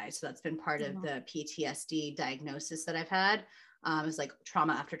grandfather died. So that's been part of the PTSD diagnosis that I've had. It's like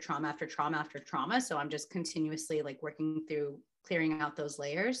trauma after trauma after trauma after trauma. So I'm just continuously like working through clearing out those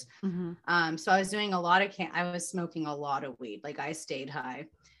layers. So I was doing I was smoking a lot of weed. Like I stayed high.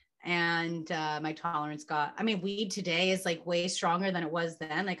 And my tolerance weed today is like way stronger than it was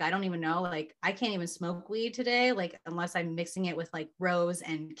then. Like I don't even know, like I can't even smoke weed today, like unless I'm mixing it with like rose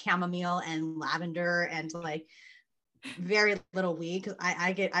and chamomile and lavender and like very little weed, because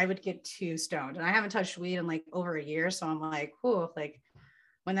I would get too stoned, and I haven't touched weed in like over a year. So I'm like, whew, like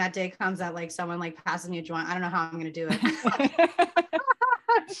when that day comes that like someone like passes me a joint, I don't know how I'm gonna do it.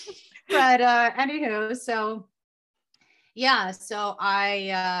 But anywho, so yeah, so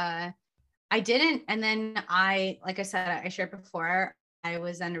I didn't. And then like I said, I shared before, I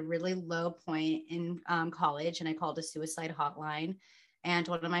was at a really low point in college, and I called a suicide hotline. And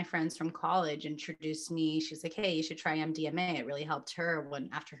one of my friends from college introduced me. She's like, hey, you should try MDMA. It really helped her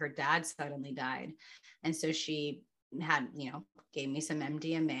after her dad suddenly died. And so she had, gave me some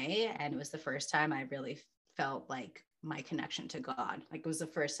MDMA. And it was the first time I really felt like my connection to God. Like it was the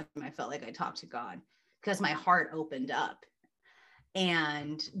first time I felt like I talked to God, because my heart opened up.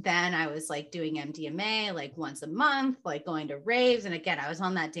 And then I was like doing MDMA like once a month, like going to raves. And again, I was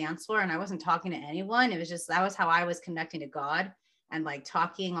on that dance floor and I wasn't talking to anyone. It was just, that was how I was connecting to God, and like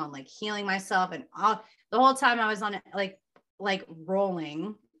talking on like healing myself. And the whole time I was on it, like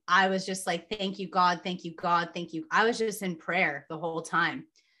rolling, I was just like, thank you, God. Thank you, God. Thank you. I was just in prayer the whole time.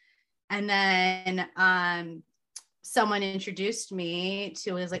 And then someone introduced me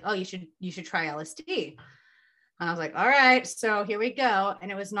to, it was like, oh, you should try LSD. And I was like, all right, so here we go. And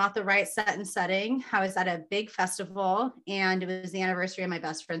it was not the right setting. I was at a big festival, and it was the anniversary of my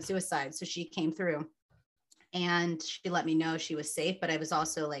best friend's suicide. So she came through and she let me know she was safe. But I was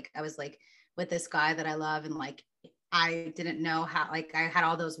also like, I was like with this guy that I love. And like, I didn't know how, like I had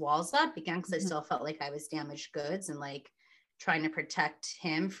all those walls up again, because I still felt like I was damaged goods, and like trying to protect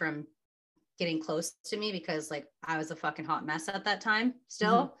him from getting close to me, because like I was a fucking hot mess at that time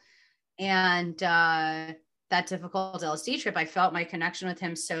still. And that difficult LSD trip, I felt my connection with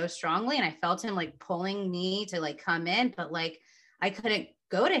him so strongly, and I felt him like pulling me to like come in, but like I couldn't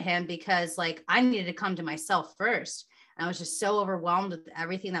go to him because like I needed to come to myself first. And I was just so overwhelmed with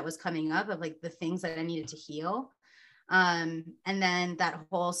everything that was coming up, of like the things that I needed to heal. And then that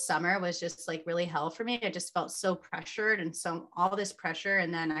whole summer was just like really hell for me. I just felt so pressured, and so all this pressure.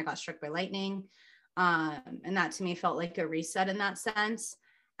 And then I got struck by lightning. And that to me felt like a reset in that sense.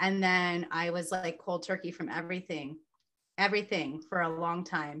 And then I was like cold turkey from everything for a long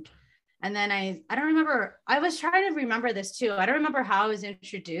time. And then I don't remember, I was trying to remember this too. I don't remember how I was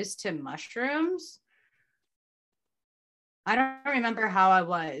introduced to mushrooms. I don't remember how I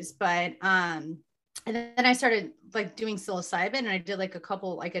was, but and then I started like doing psilocybin, and I did like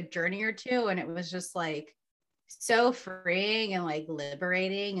a journey or two, and it was just like so freeing and like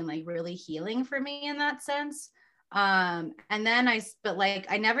liberating and like really healing for me in that sense. And then but like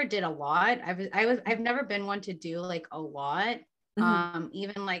I never did a lot. I've never been one to do like a lot.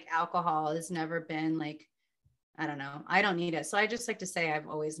 Even like alcohol has never been like, I don't know, I don't need it. So I just like to say I've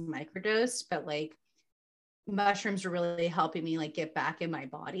always microdosed, but like mushrooms are really helping me like get back in my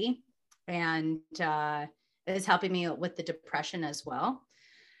body. And it's helping me with the depression as well.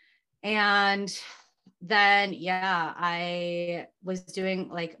 And then I was doing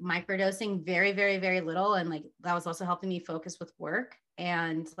like microdosing very, very, very little. And like that was also helping me focus with work,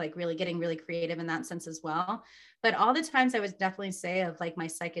 and like really getting really creative in that sense as well. But all the times I would definitely say of like my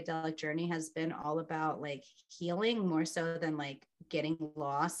psychedelic journey has been all about like healing, more so than like getting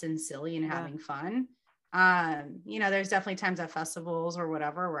lost and silly and having fun. There's definitely times at festivals or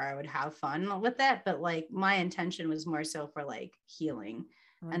whatever where I would have fun with that, but like my intention was more so for like healing.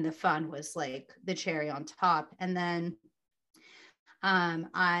 Right. And the fun was like the cherry on top. And then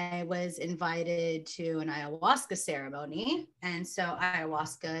I was invited to an ayahuasca ceremony. And so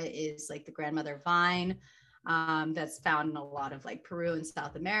ayahuasca is like the grandmother vine that's found in a lot of like Peru and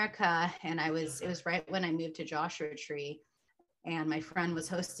South America. And it was right when I moved to Joshua Tree, and my friend was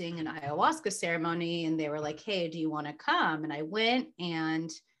hosting an ayahuasca ceremony, and they were like, hey, do you want to come? And I went,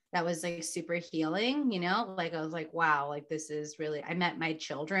 and that was like super healing, like I was like, wow, like this is really, I met my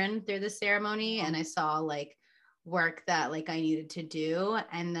children through the ceremony, and I saw like work that like I needed to do.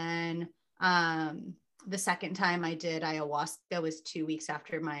 And then the second time I did ayahuasca was 2 weeks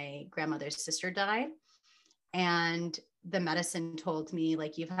after my grandmother's sister died. And the medicine told me,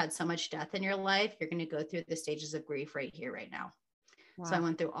 like, you've had so much death in your life, you're going to go through the stages of grief right here, right now. Wow. So I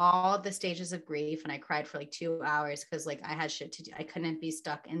went through all the stages of grief, and I cried for like 2 hours because like I had shit to do. I couldn't be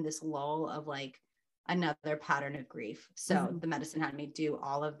stuck in this lull of like another pattern of grief. So the medicine had me do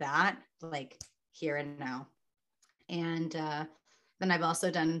all of that, like here and now. And then I've also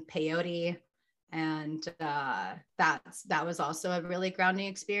done peyote, and that was also a really grounding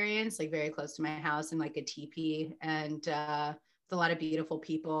experience, like very close to my house in like a teepee, and with a lot of beautiful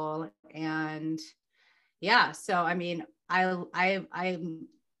people. And yeah, so I mean, I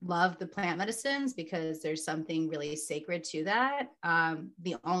love the plant medicines because there's something really sacred to that.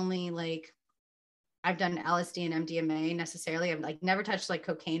 The only like, I've done LSD and MDMA necessarily. I've like never touched like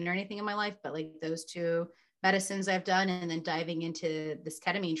cocaine or anything in my life, but like those two medicines I've done, and then diving into this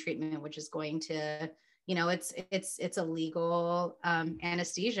ketamine treatment, which is going to, you know, it's a legal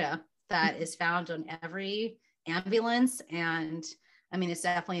anesthesia that is found on every ambulance. And I mean, it's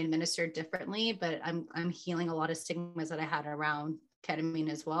definitely administered differently, but I'm healing a lot of stigmas that I had around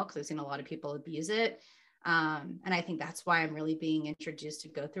ketamine as well, because I've seen a lot of people abuse it. And I think that's why I'm really being introduced to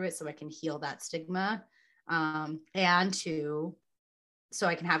go through it, so I can heal that stigma, and so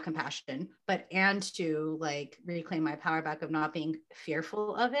I can have compassion, and to like reclaim my power back of not being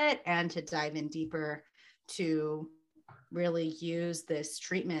fearful of it, and to dive in deeper to really use this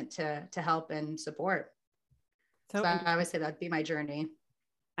treatment to help and support. So I would say that'd be my journey.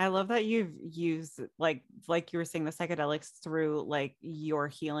 I love that you've used like you were saying, the psychedelics through like your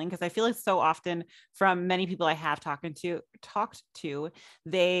healing. Cause I feel like so often from many people I have talked to,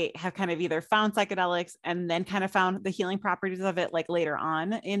 they have kind of either found psychedelics and then kind of found the healing properties of it, like later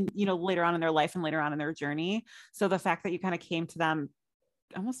on in their life and later on in their journey. So the fact that you kind of came to them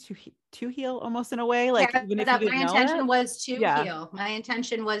almost to heal, almost in a way, like even if you didn't know it. Heal. My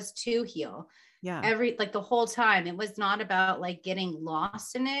intention was to heal. Yeah. Like the whole time, it was not about like getting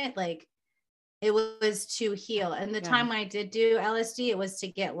lost in it. Like it was to heal. And the time when I did do LSD, it was to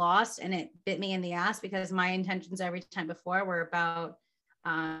get lost, and it bit me in the ass because my intentions every time before were about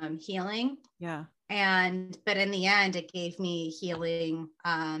healing. Yeah. But in the end, it gave me healing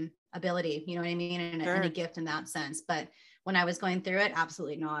ability, you know what I mean? And a gift in that sense. But when I was going through it,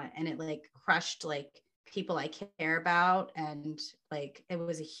 absolutely not. And it like crushed like people I care about, and like it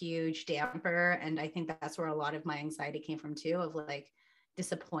was a huge damper. And I think that's where a lot of my anxiety came from too, of like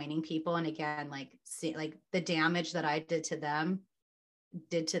disappointing people. And again, like see like the damage that I did to them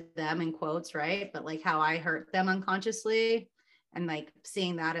in quotes, right? But like how I hurt them unconsciously, and like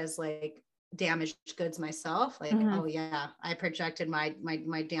seeing that as like damaged goods myself, like oh yeah, I projected my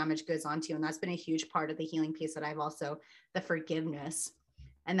damaged goods onto you. And that's been a huge part of the healing piece that I've also, the forgiveness.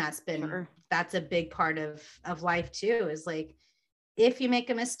 And that's a big part of life too, is like, if you make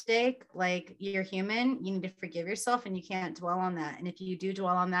a mistake, like you're human, you need to forgive yourself, and you can't dwell on that. And if you do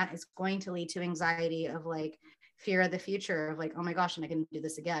dwell on that, it's going to lead to anxiety of like fear of the future, of like, oh my gosh, am I going to do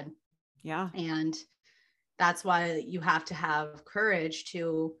this again? Yeah. And that's why you have to have courage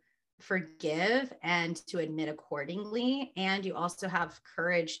to forgive and to admit accordingly. And you also have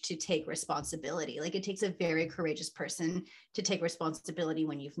courage to take responsibility. Like it takes a very courageous person to take responsibility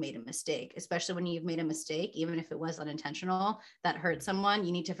when you've made a mistake, especially when you've made a mistake, even if it was unintentional, that hurt someone.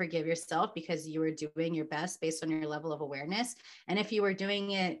 You need to forgive yourself because you were doing your best based on your level of awareness. And if you were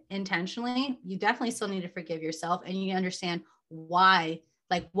doing it intentionally, you definitely still need to forgive yourself, and you understand why.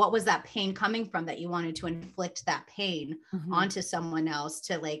 Like, what was that pain coming from that you wanted to inflict that pain onto someone else,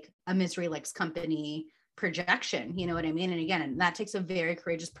 to like a misery likes company projection, you know what I mean? And again, and that takes a very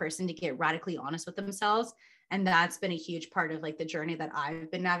courageous person to get radically honest with themselves. And that's been a huge part of like the journey that I've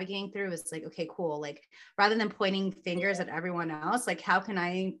been navigating through, is like, okay, cool. Like rather than pointing fingers at everyone else, like how can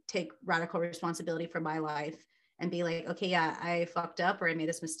I take radical responsibility for my life and be like, okay, yeah, I fucked up, or I made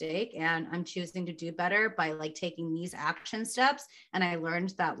this mistake, and I'm choosing to do better by like taking these action steps. And I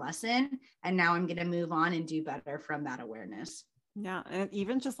learned that lesson, and now I'm going to move on and do better from that awareness. Yeah. And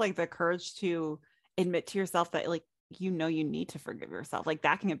even just like the courage to admit to yourself that like, you need to forgive yourself. Like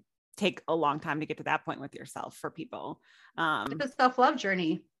that can take a long time to get to that point with yourself for people. It's a self-love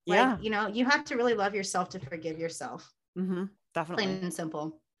journey. Like, you have to really love yourself to forgive yourself. Definitely. Plain and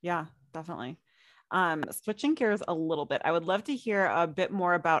simple. Yeah, definitely. Switching gears a little bit, I would love to hear a bit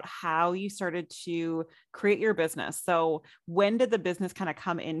more about how you started to create your business. So when did the business kind of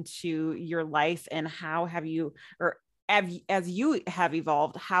come into your life, and how have you, or as you have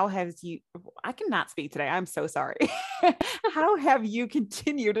evolved, I cannot speak today. I'm so sorry. How have you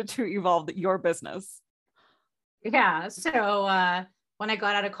continued to evolve your business? Yeah. So, when I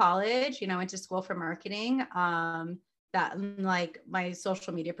got out of college, I went to school for marketing. that like my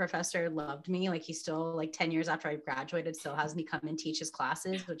social media professor loved me. Like he still like 10 years after I graduated still has me come and teach his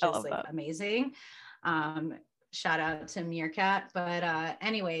classes, which is like amazing. Shout out to Meerkat. But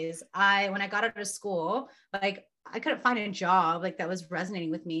anyways, when I got out of school, like I couldn't find a job like that was resonating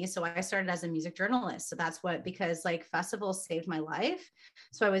with me. So I started as a music journalist. So that's because like festivals saved my life.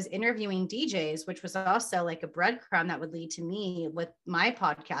 So I was interviewing DJs, which was also like a breadcrumb that would lead to me with my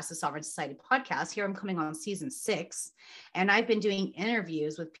podcast, the Sovereign Society podcast. Here I'm coming on season 6. And I've been doing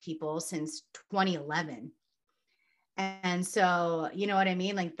interviews with people since 2011. And so, you know what I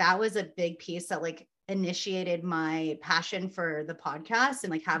mean? Like that was a big piece that like initiated my passion for the podcast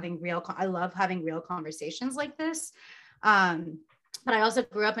and like having I love having real conversations like this. But I also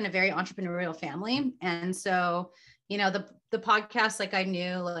grew up in a very entrepreneurial family. And so, you know, the podcast, like I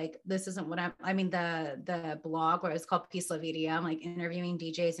knew like, this isn't what the blog where it's called Peace Love EDM, like interviewing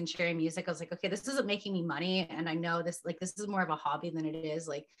DJs and sharing music. I was like, okay, this isn't making me money. And I know this is more of a hobby than it is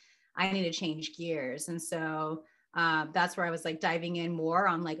like, I need to change gears. And so that's where I was like diving in more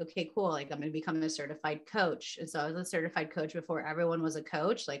on like, okay, cool. Like I'm going to become a certified coach. And so I was a certified coach before everyone was a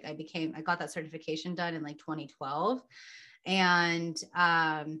coach. Like I got that certification done in like 2012. And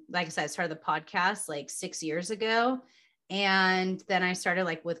like I said, I started the podcast like 6 years ago. And then I started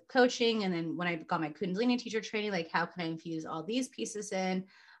like with coaching. And then when I got my Kundalini teacher training, like how can I infuse all these pieces in?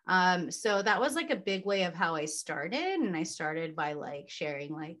 So that was like a big way of how I started. And I started by like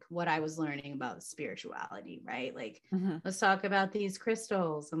sharing like what I was learning about spirituality, right? Like, let's talk about these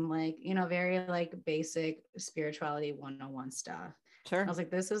crystals and like, you know, very like basic spirituality 101 stuff. Sure. I was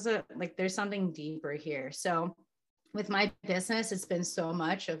like, there's something deeper here. So with my business, it's been so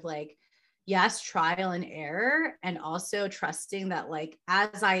much of like, yes, trial and error, and also trusting that like,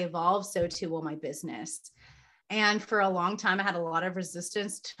 as I evolve, so too will my business. And for a long time, I had a lot of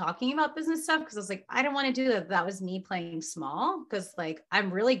resistance to talking about business stuff because I was like, I don't want to do that. That was me playing small because like,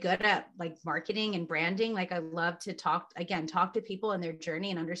 I'm really good at like marketing and branding. Like I love to talk to people and their journey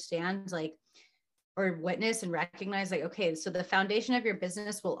and understand like, or witness and recognize like, okay, so the foundation of your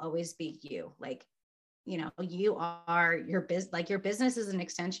business will always be you. Like, you know, you are your business, like your business is an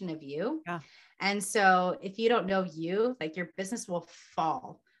extension of you. Yeah. And so if you don't know you, like your business will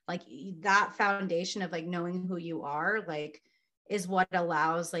fall. Like that foundation of like knowing who you are, like is what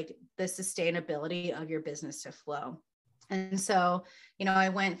allows like the sustainability of your business to flow. And so, you know, I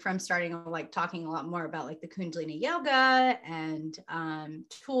went from starting like talking a lot more about like the Kundalini yoga and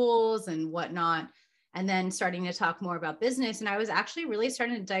tools and whatnot, and then starting to talk more about business. And I was actually really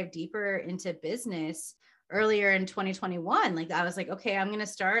starting to dive deeper into business earlier in 2021. Like I was like, okay, I'm going to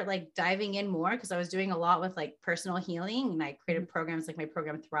start like diving in more because I was doing a lot with like personal healing, and I created programs like my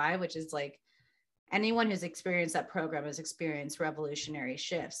program Thrive, which is like anyone who's experienced that program has experienced revolutionary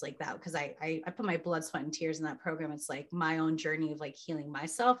shifts like that. Cause I put my blood, sweat, and tears in that program. It's like my own journey of like healing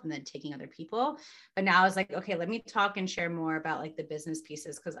myself and then taking other people. But now I was like, okay, let me talk and share more about like the business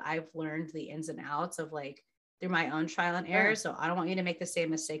pieces. Cause I've learned the ins and outs of like through my own trial and error. So I don't want you to make the same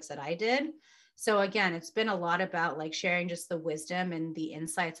mistakes that I did. So again, it's been a lot about like sharing just the wisdom and the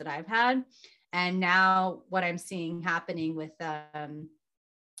insights that I've had. And now what I'm seeing happening with, and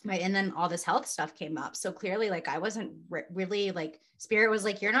then all this health stuff came up. So clearly, like I wasn't really like, spirit was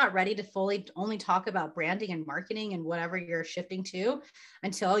like, you're not ready to fully only talk about branding and marketing and whatever you're shifting to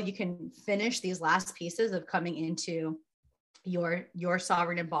until you can finish these last pieces of coming into your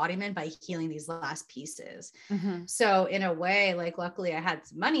sovereign embodiment by healing these last pieces. So in a way, like luckily I had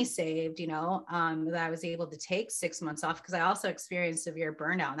some money saved, you know, that I was able to take 6 months off because I also experienced severe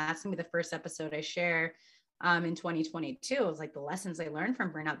burnout. And that's gonna be the first episode I share in 2022. It was like the lessons I learned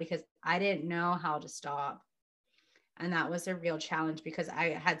from burnout because I didn't know how to stop. And that was a real challenge because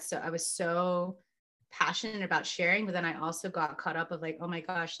I was so passionate about sharing, but then I also got caught up of like, oh my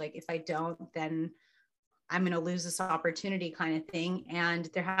gosh, like if I don't, then I'm going to lose this opportunity kind of thing. And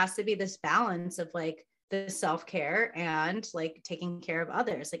there has to be this balance of like the self-care and like taking care of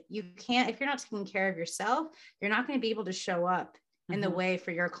others. Like you can't, if you're not taking care of yourself, you're not going to be able to show up in the way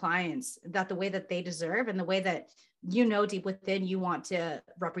for your clients, that the way that they deserve and the way that, you know, deep within you want to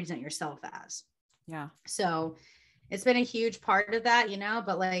represent yourself as. Yeah. So it's been a huge part of that, you know,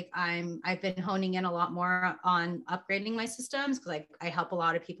 but like I've been honing in a lot more on upgrading my systems because like I help a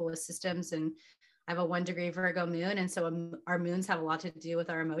lot of people with systems, and I have a 1 degree Virgo moon. And so our moons have a lot to do with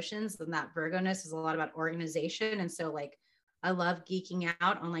our emotions, and that Virgo-ness is a lot about organization. And so like, I love geeking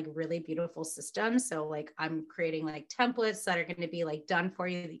out on like really beautiful systems. So like I'm creating like templates that are going to be like done for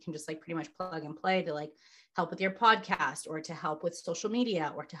you that you can just like pretty much plug and play to like help with your podcast or to help with social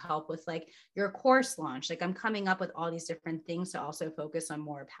media or to help with like your course launch. Like I'm coming up with all these different things to also focus on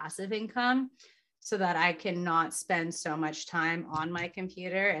more passive income so that I can not spend so much time on my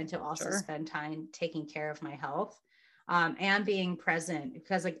computer, and to also Sure. spend time taking care of my health, and being present,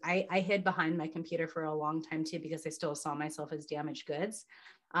 because like I hid behind my computer for a long time too, because I still saw myself as damaged goods.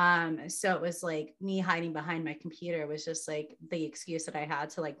 So it was like me hiding behind my computer was just like the excuse that I had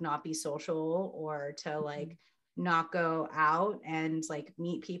to like not be social, or to like not go out and like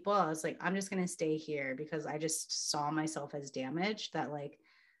meet people. I was like, I'm just going to stay here, because I just saw myself as damaged, that like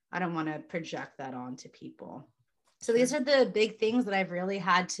I don't want to project that onto people. So these are the big things that I've really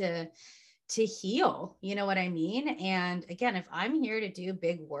had to heal, you know what I mean? And again, if I'm here to do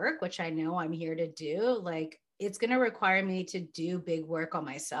big work, which I know I'm here to do, like it's going to require me to do big work on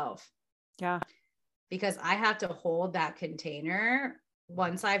myself. Yeah. Because I have to hold that container.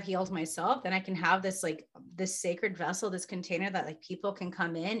 Once I've healed myself, then I can have this like this sacred vessel, this container that like people can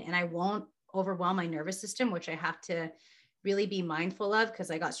come in, and I won't overwhelm my nervous system, which I have to really be mindful of, because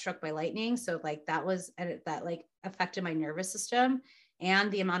I got struck by lightning. So like that like affected my nervous system,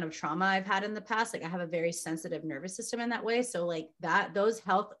 and the amount of trauma I've had in the past. Like I have a very sensitive nervous system in that way. So like those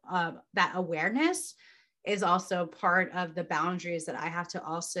health, that awareness is also part of the boundaries that I have to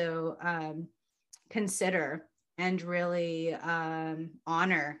also consider and really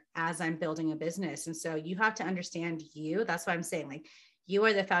honor as I'm building a business. And so you have to understand you. That's why I'm saying, like, you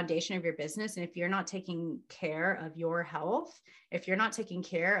are the foundation of your business. And if you're not taking care of your health, if you're not taking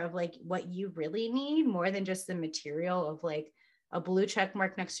care of like what you really need, more than just the material of like a blue check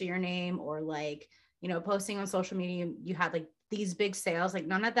mark next to your name, or like, you know, posting on social media, you had like these big sales, like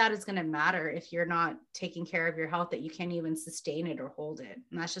none of that is going to matter if you're not taking care of your health, that you can't even sustain it or hold it.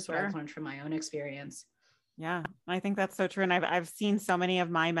 And that's just what I've learned from my own experience. Yeah, I think that's so true. And I've seen so many of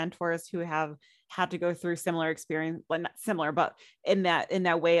my mentors who have had to go through similar experience, well, not similar, but in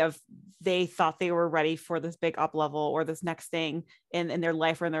that way of, they thought they were ready for this big up level or this next thing in their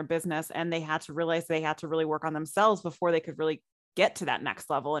life or in their business. And they had to realize they had to really work on themselves before they could really get to that next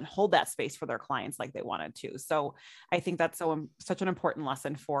level and hold that space for their clients like they wanted to. So I think that's such an important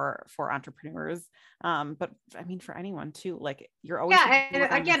lesson for entrepreneurs. But I mean, for anyone too, like you're always, and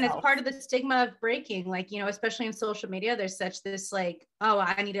again, it's part of the stigma of breaking, like, you know, especially in social media, there's such this like, oh,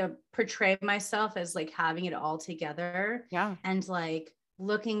 I need to portray myself as like having it all together. Yeah. And like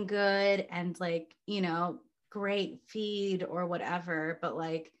looking good and like, you know, great feed or whatever. But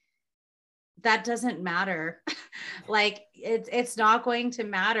like, that doesn't matter. Like it's not going to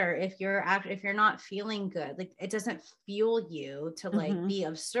matter if you're not feeling good. Like it doesn't fuel you to like be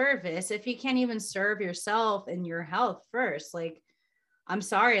of service if you can't even serve yourself and your health first. Like, I'm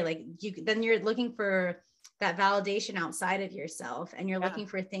sorry, like then you're looking for that validation outside of yourself, and you're looking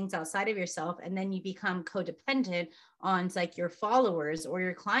for things outside of yourself, and then you become codependent on like your followers or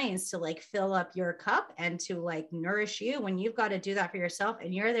your clients to like fill up your cup and to like nourish you, when you've got to do that for yourself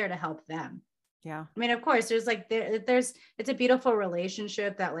and you're there to help them. Yeah. I mean, of course, there's like, it's a beautiful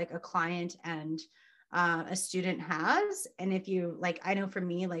relationship that like a client and a student has. And if you like, I know for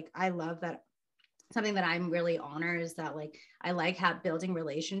me, like, I love that. Something that I'm really honor is that like, I like building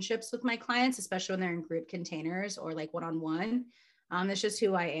relationships with my clients, especially when they're in group containers or like one-on-one. It's just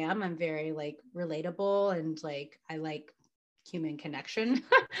who I am. I'm very like relatable, and like, I like human connection.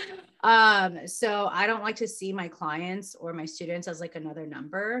 So I don't like to see my clients or my students as like another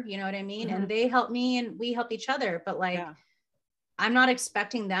number, you know what I mean? And they help me and we help each other, but like, I'm not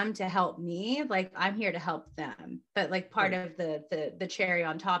expecting them to help me. Like, I'm here to help them. But like part of the cherry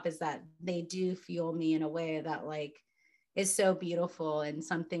on top is that they do fuel me in a way that like is so beautiful, and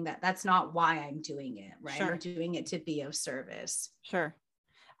something that's not why I'm doing it, right? I'm doing it to be of service. Sure.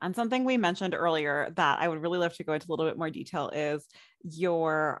 And something we mentioned earlier that I would really love to go into a little bit more detail is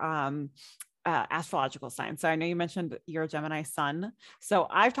your astrological sign. So I know you mentioned you're a Gemini sun. So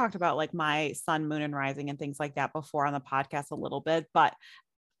I've talked about like my sun, moon, and rising and things like that before on the podcast a little bit, but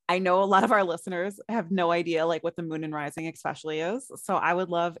I know a lot of our listeners have no idea like what the moon and rising especially is. So I would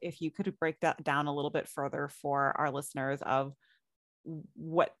love if you could break that down a little bit further for our listeners of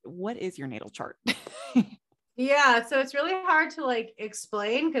what is your natal chart? Yeah, so it's really hard to like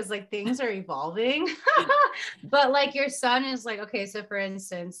explain because like things are evolving. But like your sun is like, okay, so for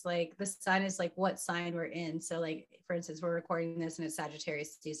instance, like the sun is like what sign we're in. So like, for instance, we're recording this and it's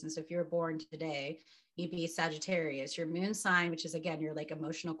Sagittarius season. So if you were born today, you'd be Sagittarius. Your moon sign, which is again your like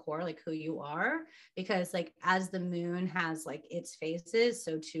emotional core, like who you are, because like as the moon has like its phases,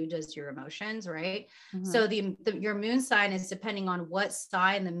 so too does your emotions, right? So your moon sign is depending on what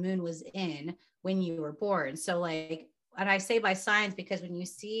sign the moon was in when you were born. So like, and I say by signs because when you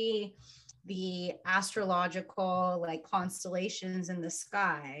see the astrological like constellations in the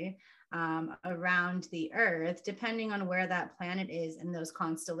sky, around the earth, depending on where that planet is, and those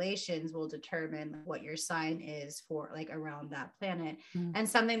constellations will determine what your sign is for like around that planet. And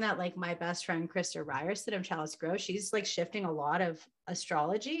something that like my best friend Krista Ryerson of Chalice Grove, she's like shifting a lot of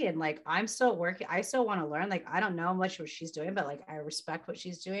astrology, and like I'm still working, I still want to learn. Like I don't know much what she's doing, but like I respect what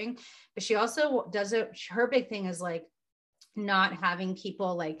she's doing. But she also does it, her big thing is like not having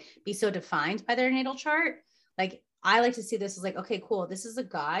people like be so defined by their natal chart. Like I like to see this as like, okay, cool. This is a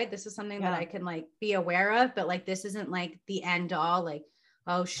guide. This is something that I can like be aware of, but like, this isn't like the end all, like,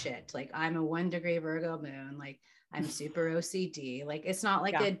 oh shit, like I'm a 1 degree Virgo moon. Like I'm super OCD. Like, it's not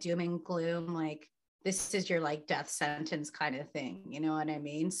like a doom and gloom. Like this is your like death sentence kind of thing. You know what I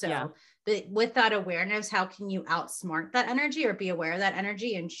mean? So but with that awareness, how can you outsmart that energy or be aware of that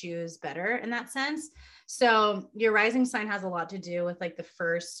energy and choose better in that sense? So your rising sign has a lot to do with like the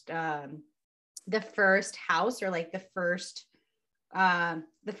first house, or like the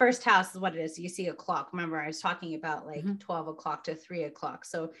first house is what it is. You see a clock. Remember, I was talking about like 12 o'clock to 3 o'clock.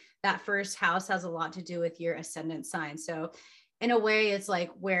 So that first house has a lot to do with your ascendant sign. So in a way, it's like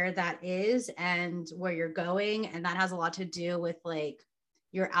where that is and where you're going. And that has a lot to do with like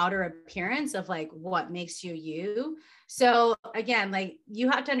your outer appearance of like what makes you you. So again, like you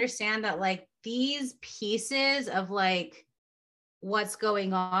have to understand that like these pieces of like what's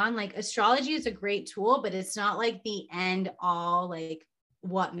going on, like astrology is a great tool, but it's not like the end all, like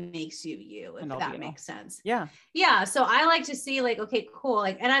what makes you you, if that makes sense. Yeah. So I like to see like, okay, cool.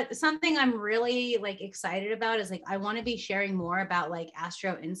 Like, and something I'm really like excited about is like, I want to be sharing more about like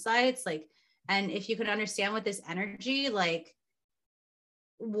astro insights. Like, and if you can understand with this energy, like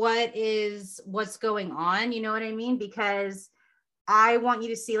what's going on, you know what I mean? Because I want you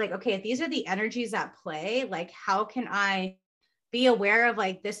to see like, okay, if these are the energies at play, like how can I be aware of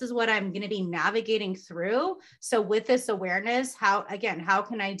like, this is what I'm going to be navigating through. So with this awareness, how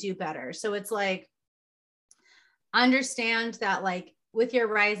can I do better? So it's like, understand that like with your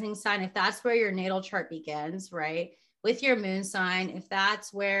rising sign, if that's where your natal chart begins, right? With your moon sign, if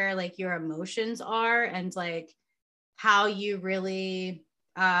that's where like your emotions are and like how you really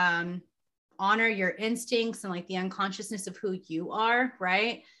honor your instincts and like the unconsciousness of who you are,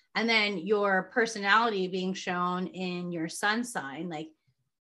 right? And then your personality being shown in your sun sign, like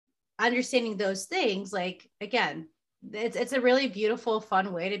understanding those things, like, again, it's a really beautiful,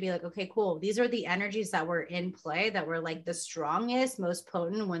 fun way to be like, okay, cool. These are the energies that were in play, that were like the strongest, most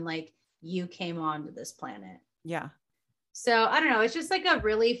potent when like you came onto this planet. Yeah. So I don't know. It's just like a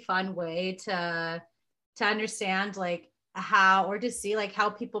really fun way to understand like how, or to see like how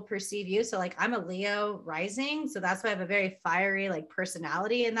people perceive you. So like I'm a Leo rising, so that's why I have a very fiery like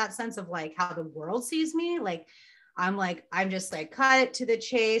personality in that sense of like how the world sees me. Like I'm just like cut to the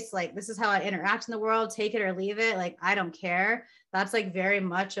chase, like this is how I interact in the world, take it or leave it, like I don't care. That's like very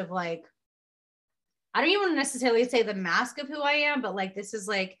much of like, I don't even necessarily say the mask of who I am, but like this is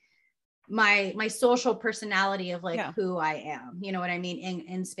like my social personality of like who I am, you know what I mean,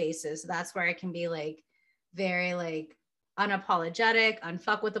 in spaces. So that's where I can be like very like unapologetic,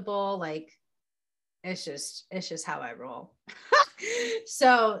 unfuckwithable, like it's just how I roll.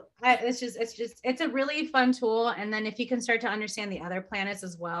 So it's a really fun tool. And then if you can start to understand the other planets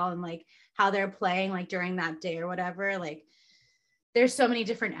as well and like how they're playing like during that day or whatever, like there's so many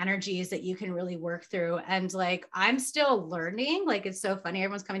different energies that you can really work through. And like, I'm still learning. Like, it's so funny.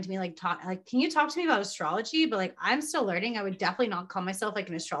 Everyone's coming to me like, can you talk to me about astrology? But like, I'm still learning. I would definitely not call myself like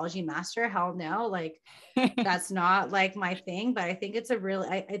an astrology master. Hell no. Like that's not like my thing, but I think it's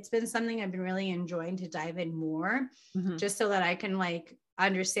it's been something I've been really enjoying to dive in more, just so that I can like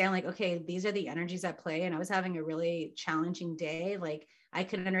understand like, okay, these are the energies at play. And I was having a really challenging day. Like I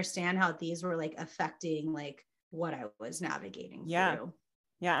could understand how these were like affecting like what I was navigating through.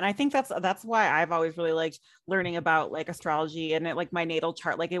 Yeah. And I think that's why I've always really liked learning about like astrology and like my natal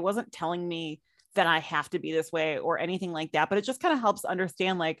chart. Like it wasn't telling me that I have to be this way or anything like that, but it just kind of helps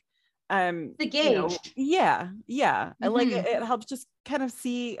understand like the gauge. Like it helps just kind of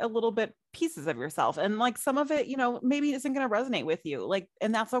see a little bit pieces of yourself, and like some of it, maybe isn't going to resonate with you, like,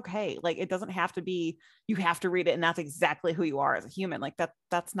 and that's okay. Like it doesn't have to be, you have to read it and that's exactly who you are as a human. Like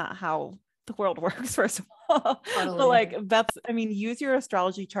that's not how the world works, first of all. Totally. But like use your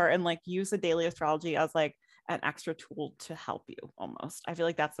astrology chart and like use the daily astrology as like an extra tool to help you almost. I feel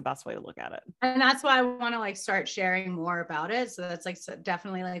like that's the best way to look at it. And that's why I want to like start sharing more about it. So that's like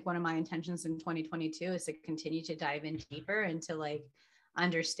definitely like one of my intentions in 2022 is to continue to dive in deeper and to like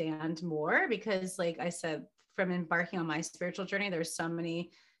understand more, because like I said, from embarking on my spiritual journey, there's so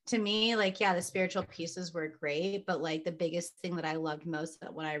many, to me, like, yeah, the spiritual pieces were great, but like the biggest thing that I loved most,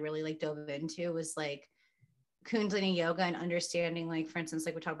 that when I really like dove into was like Kundalini yoga and understanding, like, for instance,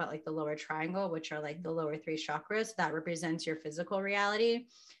 like we talk about like the lower triangle, which are like the lower three chakras that represents your physical reality.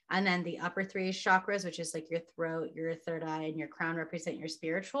 And then the upper three chakras, which is like your throat, your third eye, and your crown, represent your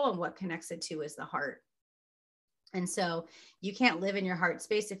spiritual, and what connects it to is the heart. And so you can't live in your heart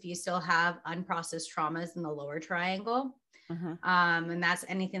space if you still have unprocessed traumas in the lower triangle. And that's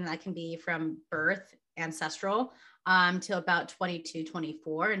anything that can be from birth, ancestral, till about 22,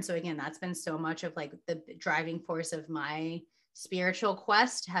 24. And so again, that's been so much of like the driving force of my spiritual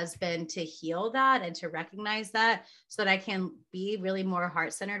quest, has been to heal that and to recognize that, so that I can be really more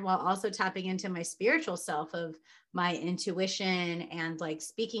heart-centered, while also tapping into my spiritual self of my intuition and like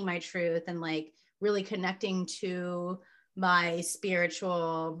speaking my truth and like really connecting to my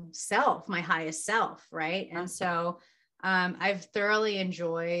spiritual self, my highest self. Right. And so I've thoroughly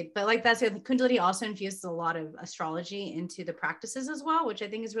enjoyed, but like that's it. Kundalini also infuses a lot of astrology into the practices as well, which I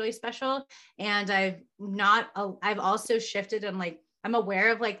think is really special. And I've also shifted, and like, I'm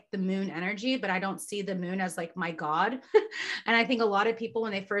aware of like the moon energy, but I don't see the moon as like my God. And I think a lot of people,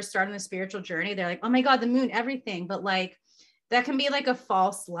 when they first start on the spiritual journey, they're like, oh my God, the moon, everything. But like, that can be like a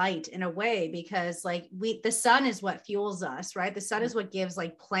false light in a way, because like the sun is what fuels us, right? The sun is what gives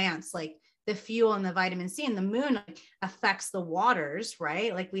like plants, like the fuel and the vitamin C, and the moon affects the waters,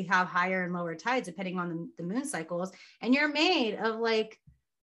 right? Like we have higher and lower tides depending on the moon cycles, and you're made of like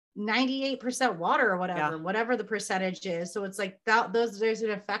 98% water or whatever the percentage is. So it's like that, there's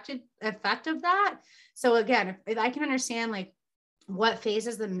an effect of that. So again, if I can understand like what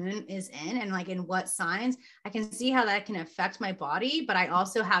phases the moon is in and like in what signs, I can see how that can affect my body, but I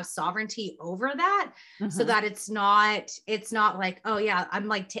also have sovereignty over that, so that it's not like, oh yeah, I'm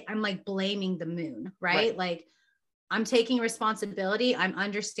like blaming the moon, right? Like I'm taking responsibility, I'm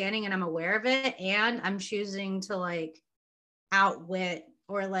understanding, and I'm aware of it, and I'm choosing to like outwit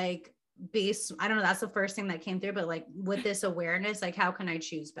or like I don't know, that's the first thing that came through, but like with this awareness, like how can I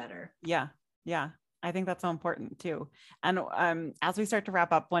choose better? Yeah. I think that's so important too. And as we start to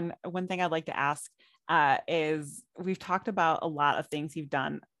wrap up, one thing I'd like to ask is, we've talked about a lot of things you've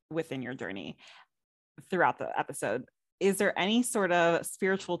done within your journey throughout the episode. Is there any sort of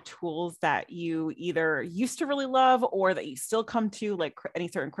spiritual tools that you either used to really love or that you still come to, like any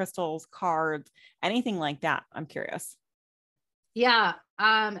certain crystals, cards, anything like that? I'm curious. Yeah.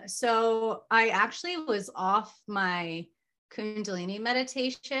 So I actually was off my Kundalini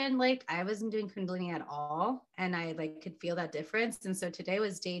meditation. Like I wasn't doing Kundalini at all, and I like could feel that difference. And so today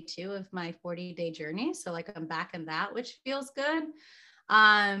was day 2 of my 40-day journey. So like I'm back in that, which feels good.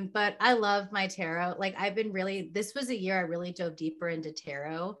 But I love my tarot. Like this was a year I really dove deeper into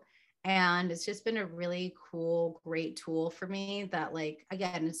tarot, and it's just been a really cool, great tool for me that like,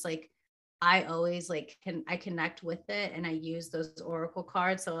 again, it's like, I always like I connect with it, and I use those oracle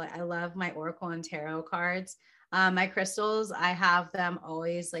cards. So I love my oracle and tarot cards. My crystals, I have them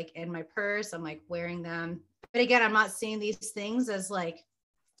always like in my purse. I'm like wearing them. But again, I'm not seeing these things as like,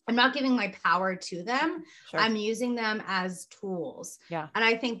 I'm not giving my power to them. Sure. I'm using them as tools. Yeah. And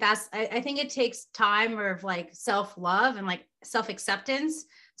I think I think it takes time of like self-love and like self-acceptance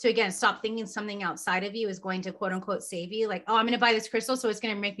to, again, stop thinking something outside of you is going to quote unquote save you. Like, oh, I'm going to buy this crystal, so it's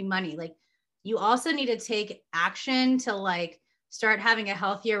going to make me money. Like, you also need to take action to like start having a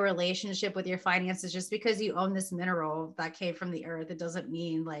healthier relationship with your finances. Just because you own this mineral that came from the earth, it doesn't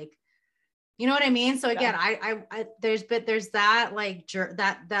mean like, you know what I mean? So again, I there's that like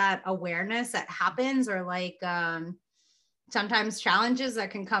that awareness that happens, or like sometimes challenges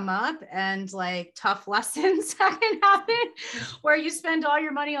that can come up, and like tough lessons that can happen where you spend all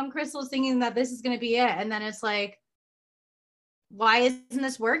your money on crystals thinking that this is going to be it, and then it's like, why isn't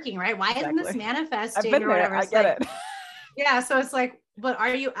this working, right? Why isn't this manifesting or whatever? I get it. Yeah. So it's like, but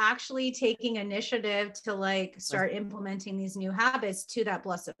are you actually taking initiative to like start implementing these new habits to that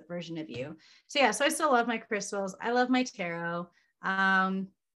blessed version of you? So yeah, so I still love my crystals. I love my tarot.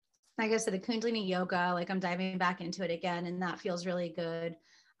 Like I said, the Kundalini yoga, like I'm diving back into it again, and that feels really good.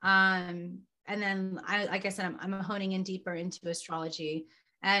 And then like I said, I'm honing in deeper into astrology.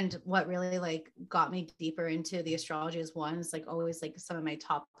 And what really like got me deeper into the astrology is, one, is like always like some of my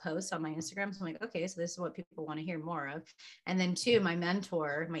top posts on my Instagram. So I'm like, okay, so this is what people want to hear more of. And then 2, my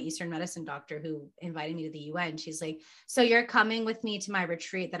mentor, my Eastern medicine doctor who invited me to the UN, she's like, so you're coming with me to my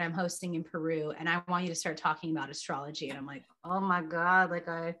retreat that I'm hosting in Peru, and I want you to start talking about astrology. And I'm like, oh my God, like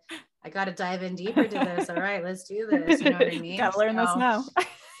I got to dive in deeper to this. All right, let's do this. You know what I mean? Gotta learn this now.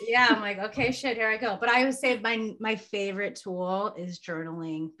 Yeah, I'm like, okay, shit, here I go. But I would say my favorite tool is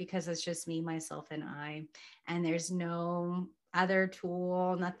journaling, because it's just me, myself, and I. And there's no other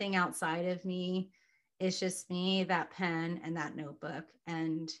tool, nothing outside of me. It's just me, that pen, and that notebook.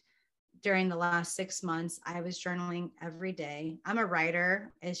 And during the last 6 months, I was journaling every day. I'm a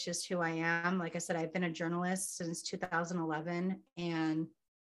writer. It's just who I am. Like I said, I've been a journalist since 2011, and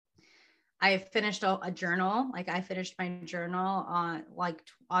I finished a journal. Like I finished my journal on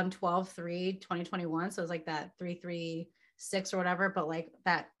 12/3/2021. So it was like that 3/3/6 or whatever. But like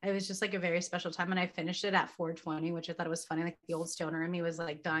that, it was just like a very special time. And I finished it at 4:20, which I thought it was funny. Like the old stoner in me was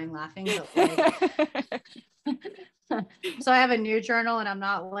like dying laughing. But like, so I have a new journal, and I'm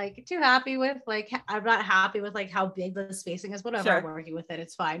not like too happy with I'm not happy with like how big the spacing is. Whatever, Sure. I'm working with it.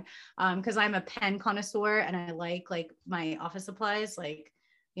 It's fine. Because I'm a pen connoisseur and I like my office supplies. Like,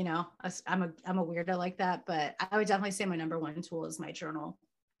 you know, I'm a weirdo like that, but I would definitely say my number one tool is my journal,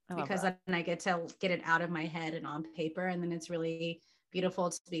 because then I get to get it out of my head and on paper. And then it's really beautiful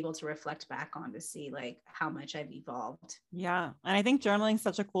to be able to reflect back on to see like how much I've evolved. Yeah. And I think journaling is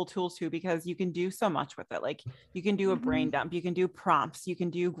such a cool tool too, because you can do so much with it. Like you can do a brain dump, you can do prompts, you can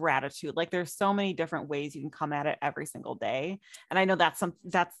do gratitude. Like there's so many different ways you can come at it every single day. And I know that's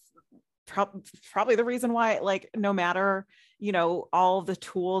probably the reason why, like, no matter, you know, all of the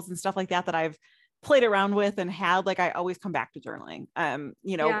tools and stuff like that I've played around with and had, like, I always come back to journaling.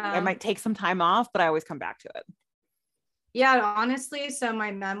 You know, I might take some time off, but I always come back to it. Yeah, honestly. So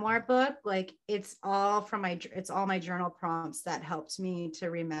my memoir book, like it's all my journal prompts that helped me to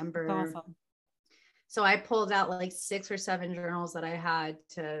remember. That's awesome. So I pulled out like 6 or 7 journals that I had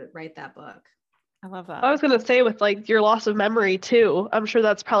to write that book. I love that. I was going to say, with like your loss of memory too, I'm sure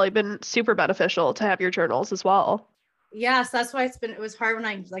that's probably been super beneficial to have your journals as well. Yes, that's why it was hard when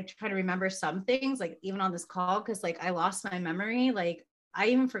I like try to remember some things, like even on this call, because like I lost my memory. Like I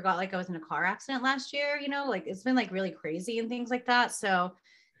even forgot like I was in a car accident last year, you know, like it's been like really crazy and things like that. So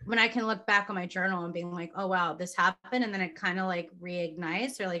when I can look back on my journal and being like, oh wow, this happened, and then it kind of like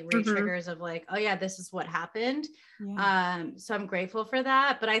reignites or like re-triggers of like, oh yeah, this is what happened. Yeah. So I'm grateful for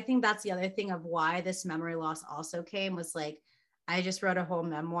that. But I think that's the other thing of why this memory loss also came, was like I just wrote a whole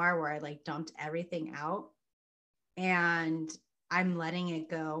memoir where I like dumped everything out and I'm letting it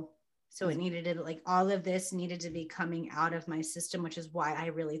go. So it needed to, like, all of this needed to be coming out of my system, which is why I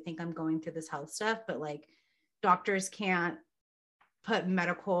really think I'm going through this health stuff. But like doctors can't put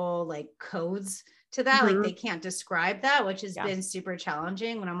medical like codes to that. Like they can't describe that, which has been super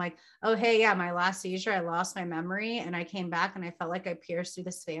challenging when I'm like, oh, hey, yeah, my last seizure, I lost my memory and I came back and I felt like I pierced through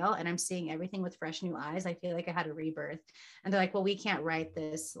this veil and I'm seeing everything with fresh new eyes. I feel like I had a rebirth. And they're like, well, we can't write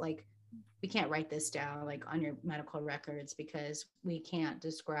this down like on your medical records because we can't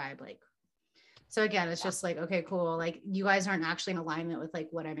describe like. So again, it's just like, okay, cool. Like you guys aren't actually in alignment with like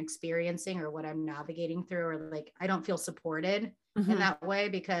what I'm experiencing or what I'm navigating through, or like, I don't feel supported in that way,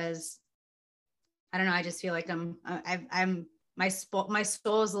 because I don't know. I just feel like my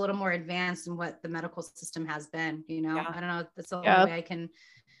soul is a little more advanced than what the medical system has been, you know. I don't know. That's the only way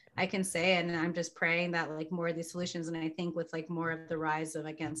I can say it. And I'm just praying that like more of these solutions. And I think with like more of the rise of,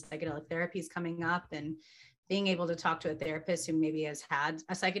 again, psychedelic therapies coming up and being able to talk to a therapist who maybe has had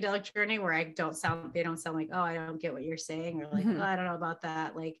a psychedelic journey where they don't sound like, oh, I don't get what you're saying, or like, oh, I don't know about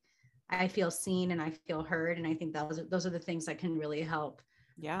that. Like I feel seen and I feel heard. And I think those are the things that can really help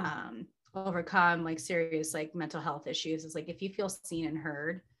overcome like serious like mental health issues. Is like, if you feel seen and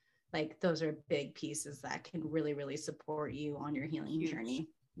heard, like those are big pieces that can really, really support you on your healing journey.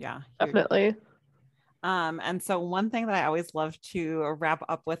 Yeah, definitely. And so one thing that I always love to wrap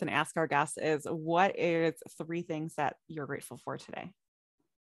up with and ask our guests is, what is 3 things that you're grateful for today?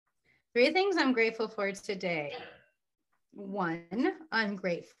 3 things I'm grateful for today. 1, I'm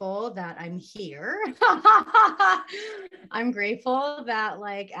grateful that I'm here. I'm grateful that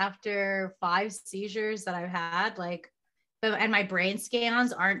like after 5 seizures that I've had, like, and my brain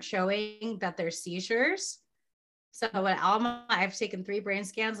scans aren't showing that they're seizures. So I've taken 3 brain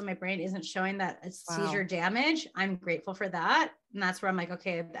scans and my brain isn't showing that it's seizure damage. I'm grateful for that. And that's where I'm like,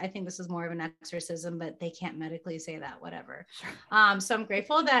 okay, I think this is more of an exorcism, but they can't medically say that, whatever. So I'm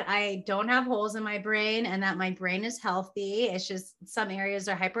grateful that I don't have holes in my brain and that my brain is healthy. It's just some areas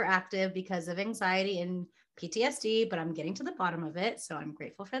are hyperactive because of anxiety and PTSD, but I'm getting to the bottom of it. So I'm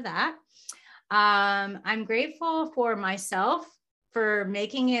grateful for that. I'm grateful for myself for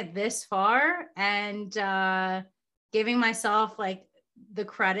making it this far and giving myself like the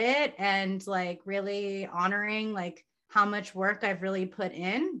credit and like really honoring like how much work I've really put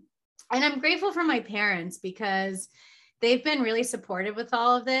in. And I'm grateful for my parents because they've been really supportive with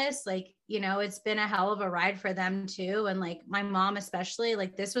all of this. Like, you know, it's been a hell of a ride for them too. And like my mom, especially,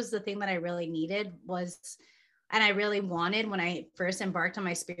 like this was the thing that I really needed was And I really wanted, when I first embarked on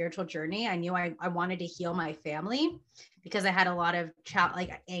my spiritual journey, I knew I wanted to heal my family, because I had a lot of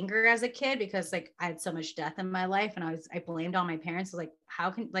anger as a kid, because like I had so much death in my life, and I blamed all my parents. I was like, how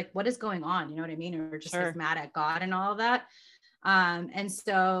can, like, what is going on? You know what I mean? Or just like mad at God and all of that. And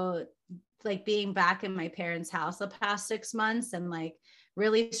so like being back in my parents' house the past 6 months, and like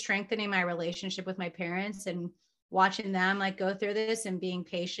really strengthening my relationship with my parents, and watching them like go through this, and being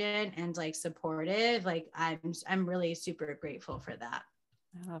patient and like supportive, like I'm really super grateful for that.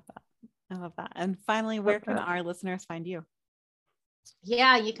 I love that. I love that. And finally, where can our listeners find you?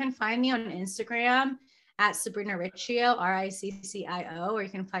 Yeah, you can find me on Instagram at Sabrina Riccio, RICCIO, or you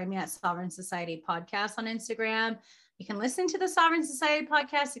can find me at Sovereign Society Podcast on Instagram. You can listen to the Sovereign Society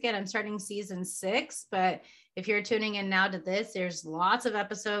Podcast. Again, I'm starting season 6, but if you're tuning in now to this, there's lots of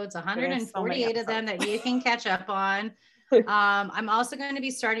episodes, 148 of them that you can catch up on. I'm also going to be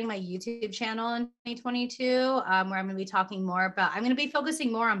starting my YouTube channel in 2022, where I'm going to be talking more about, I'm going to be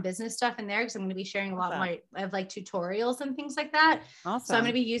focusing more on business stuff in there, because I'm going to be sharing a lot more of like tutorials and things like that. Awesome. So I'm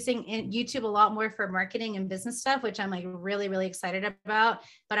going to be using YouTube a lot more for marketing and business stuff, which I'm like really, really excited about.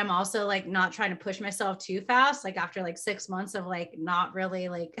 But I'm also like not trying to push myself too fast, like after like 6 months of like not really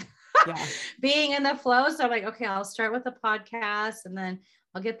like being in the flow. So I'm like, okay, I'll start with the podcast, and then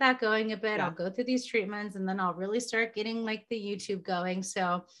I'll get that going a bit. I'll go through these treatments, and then I'll really start getting like the YouTube going.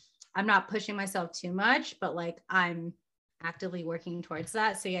 So I'm not pushing myself too much, but like I'm actively working towards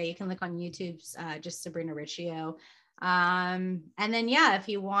that. So yeah, you can look on YouTube's just Sabrina Riccio. And then, if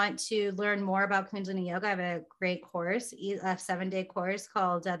you want to learn more about Kundalini Yoga, I have a great course, a 7-day course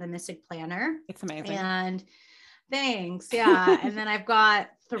called the Mystic Planner. It's amazing. And thanks. Yeah. And then I've got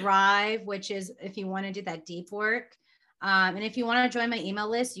Thrive, which is if you want to do that deep work. And if you want to join my email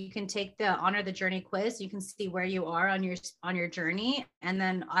list, you can take the Honor the Journey quiz. You can see where you are on your journey. And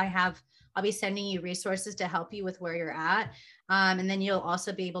then I'll be sending you resources to help you with where you're at. And then you'll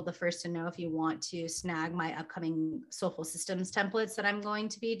also be able to first to know if you want to snag my upcoming Soulful Systems templates that I'm going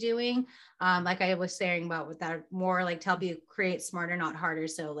to be doing. Like I was saying about with that, more like to help you create smarter, not harder.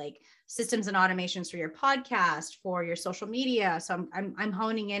 So like systems and automations for your podcast, for your social media. So I'm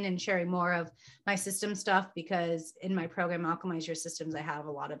honing in and sharing more of my system stuff, because in my program, Alchemize Your Systems, I have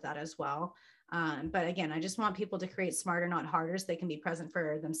a lot of that as well. But again, I just want people to create smarter, not harder, so they can be present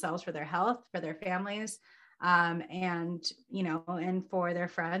for themselves, for their health, for their families, and, and for their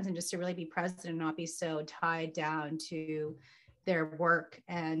friends, and just to really be present and not be so tied down to their work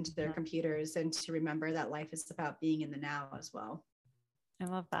and their computers, and to remember that life is about being in the now as well. I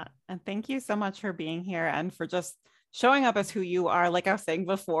love that. And thank you so much for being here and for just showing up as who you are. Like I was saying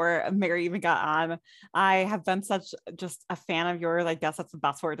before Mary even got on, I have been such just a fan of yours. I guess that's the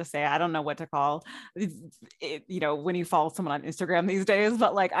best word to say. I don't know what to call it, when you follow someone on Instagram these days,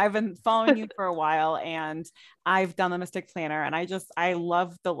 but like I've been following you for a while, and I've done the Mystic Planner, and I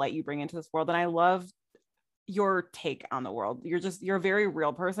love the light you bring into this world. And I love your take on the world. You're a very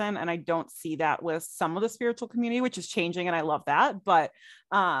real person. And I don't see that with some of the spiritual community, which is changing. And I love that. But,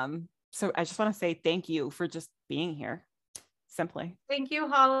 so I just want to say thank you for just being here. Simply. Thank you,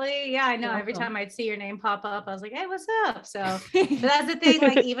 Holly. Yeah, I know. Every time I'd see your name pop up, I was like, hey, what's up? So but that's the thing.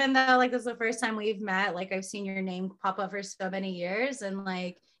 Like, even though like this is the first time we've met, like I've seen your name pop up for so many years. And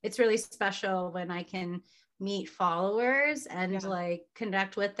like, it's really special when I can meet followers and like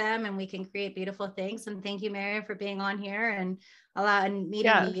connect with them, and we can create beautiful things. And thank you, Mary, for being on here, and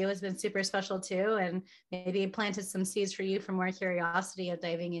meeting you has been super special too, and maybe planted some seeds for you for more curiosity of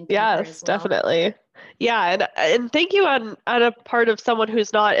diving into. Yes, definitely. Yeah, and thank you on a part of someone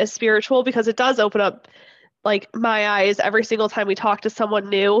who's not as spiritual, because it does open up like my eyes every single time we talk to someone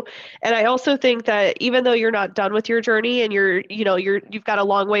new. And I also think that even though you're not done with your journey, and you've got a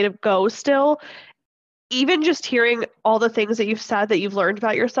long way to go still, even just hearing all the things that you've said that you've learned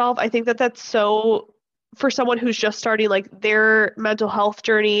about yourself, I think that that's so, for someone who's just starting like their mental health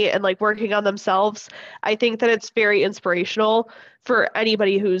journey and like working on themselves, I think that it's very inspirational for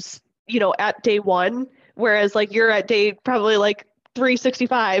anybody who's, at day 1, whereas like you're at day probably like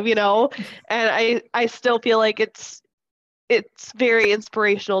 365, and I still feel like it's very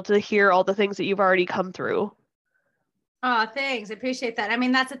inspirational to hear all the things that you've already come through. Oh, thanks. I appreciate that. I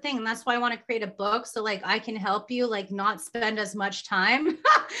mean, that's the thing. And that's why I want to create a book. So like I can help you like not spend as much time.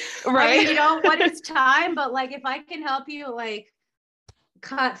 Right. I mean, what is time? But like if I can help you like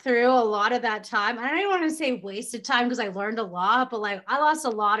cut through a lot of that time. I don't want to say wasted time, because I learned a lot, but like I lost a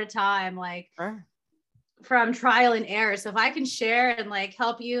lot of time like from trial and error. So if I can share and like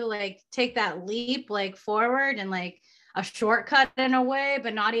help you like take that leap like forward, and like a shortcut in a way,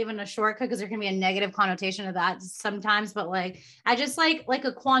 but not even a shortcut, because there can be a negative connotation of that sometimes. But like, I just like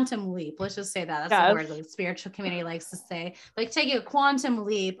a quantum leap. Let's just say that. That's the word the spiritual community likes to say. Like taking a quantum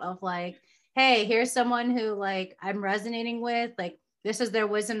leap of like, hey, here's someone who like I'm resonating with. Like, this is their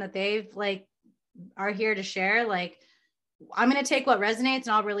wisdom that they've like are here to share. Like, I'm going to take what resonates and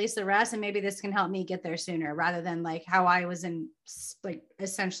I'll release the rest. And maybe this can help me get there sooner, rather than like how I was in like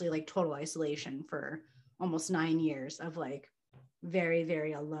essentially like total isolation for almost 9 years of like very,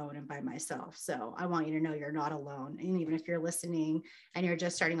 very alone and by myself. So I want you to know you're not alone. And even if you're listening and you're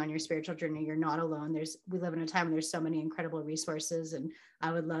just starting on your spiritual journey, you're not alone. We live in a time when there's so many incredible resources, and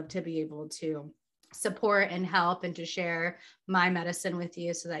I would love to be able to support and help and to share my medicine with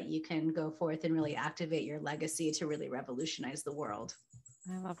you so that you can go forth and really activate your legacy to really revolutionize the world.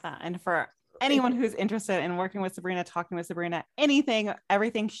 I love that. And for anyone who's interested in working with Sabrina, talking with Sabrina,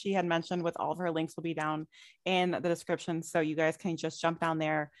 everything she had mentioned with all of her links will be down in the description. So you guys can just jump down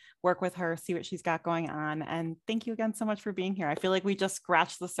there, work with her, see what she's got going on. And thank you again so much for being here. I feel like we just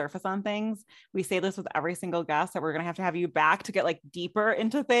scratched the surface on things. We say this with every single guest that we're going to have you back to get like deeper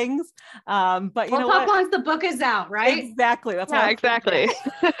into things. But you know what? Once the book is out, right? Exactly. That's exactly.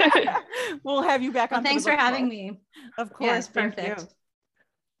 We'll have you back on. Thanks for having me. Of course. Yes, perfect.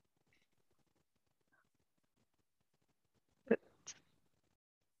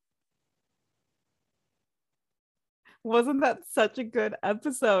 Wasn't that such a good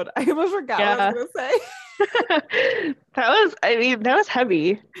episode? I almost forgot what I was going to say. that was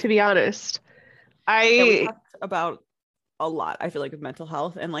heavy, to be honest. We talked about a lot, I feel like, of mental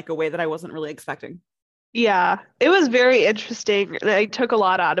health in like a way that I wasn't really expecting. Yeah, it was very interesting. And I took a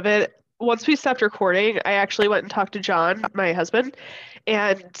lot out of it. Once we stopped recording, I actually went and talked to John, my husband,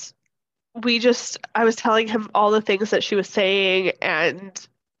 and I was telling him all the things that she was saying and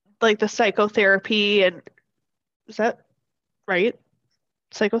like the psychotherapy and is that right?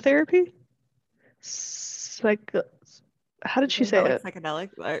 Psychotherapy? How did she say it?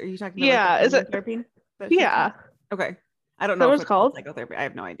 Psychedelic? Are you talking about is it therapy? Yeah. Okay. I don't know what it's called. Psychotherapy. I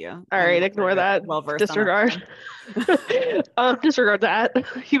have no idea. All right, ignore that. Disregard. Disregard that.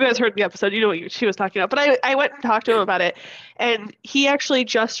 You guys heard the episode. You know what she was talking about. But I went and talked to him about it, and he actually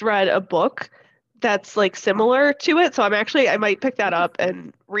just read a book that's like similar to it. So I might pick that up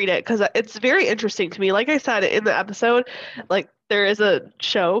and read it because it's very interesting to me. Like I said in the episode, like there is a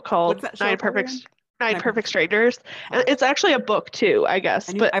show called Nine Perfect Strangers, and it's actually a book too, I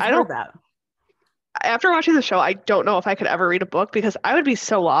guess. But I don't. That. After watching the show, I don't know if I could ever read a book because I would be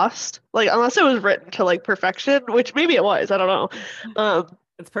so lost. Like unless it was written to like perfection, which maybe it was. I don't know.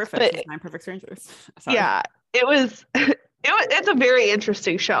 It's perfect. It's Nine Perfect Strangers. Sorry. Yeah, it was. It's a very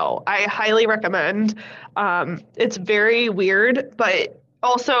interesting show. I highly recommend. It's very weird, but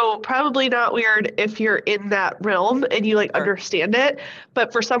also probably not weird if you're in that realm and you like understand it.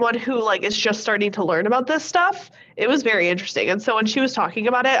 But for someone who like is just starting to learn about this stuff, it was very interesting. And so when she was talking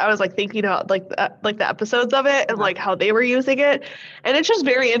about it, I was like thinking about like the episodes of it and like how they were using it. And it's just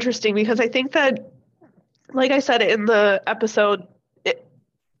very interesting because I think that, like I said in the episode,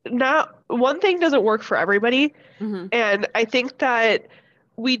 not one thing doesn't work for everybody. Mm-hmm. And I think that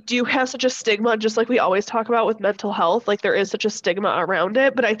we do have such a stigma, just like we always talk about with mental health, like there is such a stigma around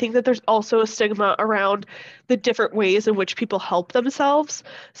it. But I think that there's also a stigma around the different ways in which people help themselves.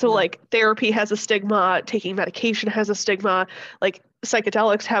 So like therapy has a stigma, taking medication has a stigma, like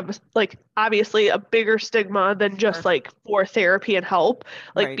psychedelics have like obviously a bigger stigma than just like for therapy and help,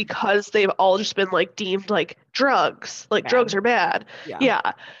 like because they've all just been like deemed like drugs, like drugs are bad.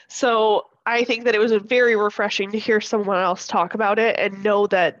 Yeah. So I think that it was very refreshing to hear someone else talk about it and know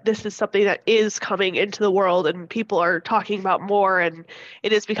that this is something that is coming into the world and people are talking about more and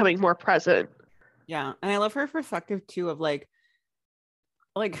it is becoming more present. Yeah. And I love her perspective too of like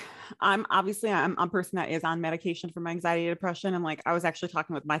I'm a person that is on medication for my anxiety and depression. And like, I was actually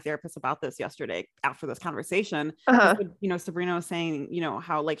talking with my therapist about this yesterday after this conversation. You know, Sabrina was saying, you know,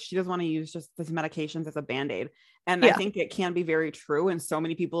 how like she doesn't want to use just these medications as a Band-Aid. And I think it can be very true. And so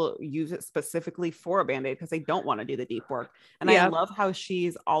many people use it specifically for a Band-Aid because they don't want to do the deep work. And I love how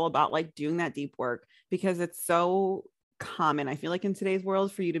she's all about like doing that deep work because it's so common. I feel like in today's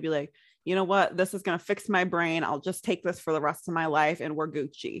world for you to be like, you know what, this is going to fix my brain. I'll just take this for the rest of my life and we're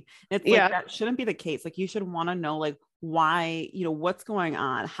Gucci. It's like, that shouldn't be the case. Like you should want to know like why, you know, what's going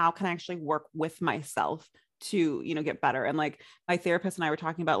on? How can I actually work with myself to, you know, get better? And like my therapist and I were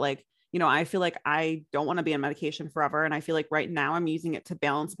talking about like, you know, I feel like I don't want to be on medication forever. And I feel like right now I'm using it to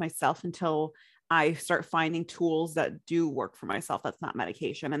balance myself until I start finding tools that do work for myself. That's not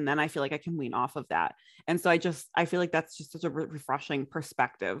medication. And then I feel like I can wean off of that. And so I feel like that's just such a refreshing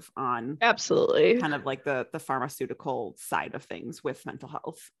perspective on Absolutely. kind of like the pharmaceutical side of things with mental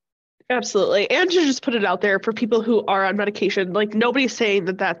health. Absolutely. And to just put it out there for people who are on medication, like nobody's saying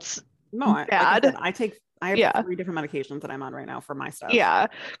that that's bad. Like I said, I have 3 different medications that I'm on right now for my stuff. Yeah.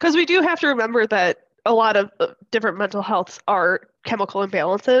 Because we do have to remember that a lot of different mental healths are chemical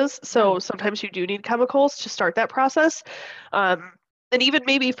imbalances. So sometimes you do need chemicals to start that process. And even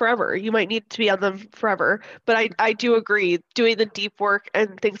maybe forever, you might need to be on them forever. But I do agree, doing the deep work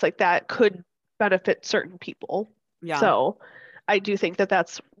and things like that could benefit certain people. Yeah. So I do think that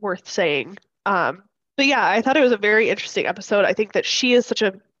that's worth saying. But yeah, I thought it was a very interesting episode. I think that she is such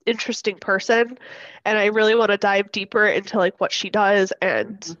an interesting person, and I really want to dive deeper into like what she does.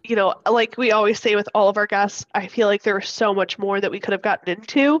 And you know, like we always say with all of our guests, I feel like there was so much more that we could have gotten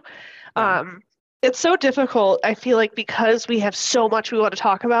into. It's so difficult, I feel like, because we have so much we want to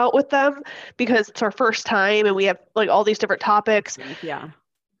talk about with them, because it's our first time and we have like all these different topics. Yeah.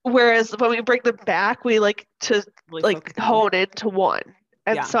 Whereas when we bring them back, we like to really like hone into one.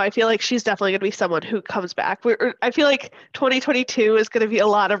 And so I feel like she's definitely going to be someone who comes back. I feel like 2022 is going to be a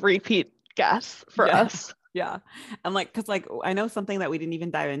lot of repeat guests for us. Yeah. And like, cause like, I know something that we didn't even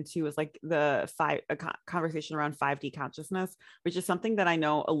dive into was like the conversation around 5D consciousness, which is something that I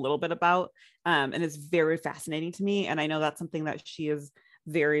know a little bit about. And it's very fascinating to me. And I know that's something that she is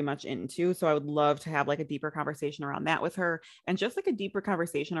very much into. So I would love to have like a deeper conversation around that with her, and just like a deeper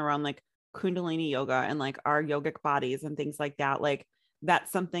conversation around like Kundalini yoga and like our yogic bodies and things like that. Like,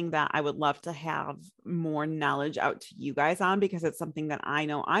 that's something that I would love to have more knowledge out to you guys on, because it's something that I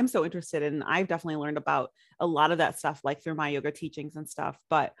know I'm so interested in. I've definitely learned about a lot of that stuff, like through my yoga teachings and stuff.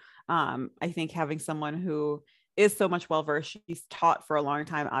 But I think having someone who is so much well-versed, she's taught for a long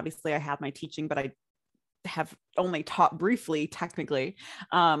time. Obviously I have my teaching, but I have only taught briefly technically.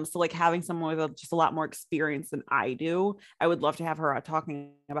 So like having someone with just a lot more experience than I do, I would love to have her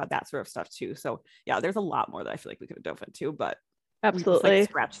talking about that sort of stuff too. So yeah, there's a lot more that I feel like we could have dove into, but absolutely just, like,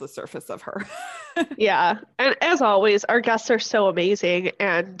 scratch the surface of her. Yeah. And as always, our guests are so amazing,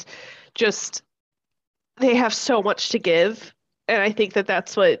 and just they have so much to give. And I think that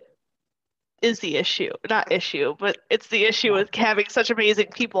that's what is the issue, not issue, but it's the issue with having such amazing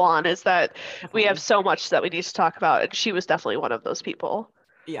people on, is that we have so much that we need to talk about. And she was definitely one of those people.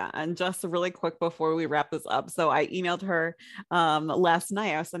 Yeah. And just really quick before we wrap this up. So I emailed her last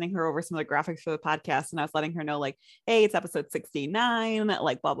night. I was sending her over some of the graphics for the podcast, and I was letting her know like, hey, it's episode 69,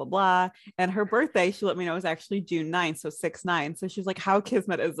 like blah, blah, blah. And her birthday, she let me know, was actually June 9th. So 6/9. So she was like, how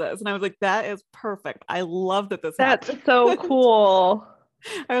kismet is this? And I was like, that is perfect. I love that this happened. That's so cool.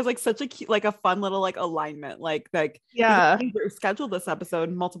 I was like, such a cute, like a fun little like alignment, like yeah, we scheduled this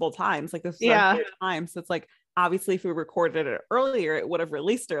episode multiple times, like this is our third time. So it's like, obviously if we recorded it earlier, it would have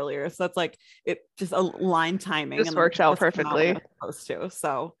released earlier. So it's like, it just aligned timing. This works out perfectly. Supposed to.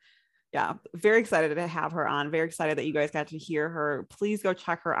 So yeah, very excited to have her on. Very excited that you guys got to hear her. Please go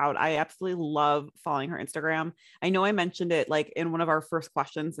check her out. I absolutely love following her Instagram. I know I mentioned it like in one of our first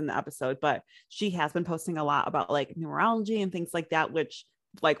questions in the episode, but she has been posting a lot about like numerology and things like that, which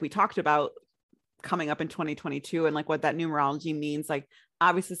like we talked about coming up in 2022 and like what that numerology means. Like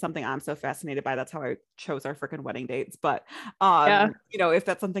obviously something I'm so fascinated by. That's how I chose our freaking wedding dates. But you know, if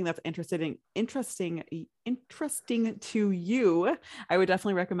that's something that's interesting to you, I would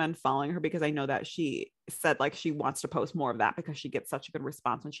definitely recommend following her, because I know that she said like she wants to post more of that because she gets such a good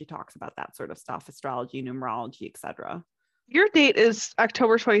response when she talks about that sort of stuff, astrology, numerology, etc. Your date is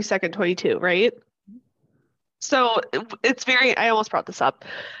October 22nd, 22, right? So it's very, I almost brought this up,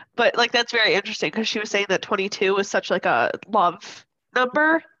 but like that's very interesting, because she was saying that 22 is such like a love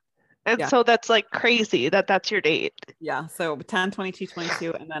number. And so that's like crazy that that's your date. Yeah. So 10, 22,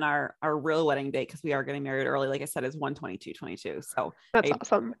 22. And then our real wedding date, because we are getting married early, like I said, is 1/22/22. So that's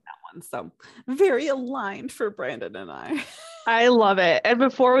awesome. That one. So very aligned for Brandon and I. I love it. And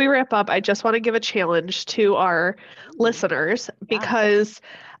before we wrap up, I just want to give a challenge to our listeners, because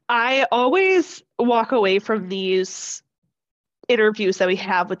I always walk away from these interviews that we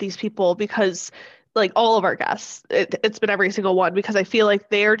have with these people, because like all of our guests, it's been every single one, because I feel like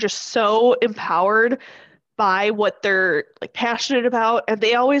they're just so empowered by what they're like passionate about, and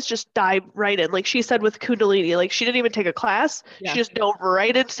they always just dive right in. Like she said with Kundalini, like she didn't even take a class. She just dove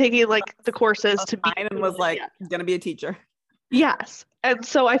right into taking like the courses to be, and was like gonna be a teacher. Yes. And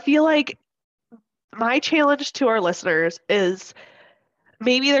so I feel like my challenge to our listeners is,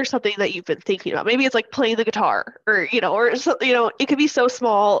 maybe there's something that you've been thinking about. Maybe it's like playing the guitar, or, you know, or, you know, it could be so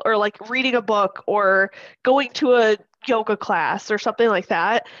small, or like reading a book, or going to a yoga class or something like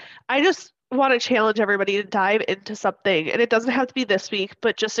that. I just want to challenge everybody to dive into something, and it doesn't have to be this week,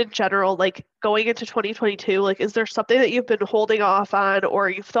 but just in general, like going into 2022, like, is there something that you've been holding off on or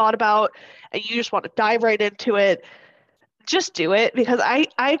you've thought about and you just want to dive right into it? Just do it, because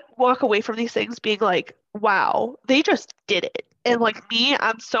I walk away from these things being like, wow, they just did it. And like me,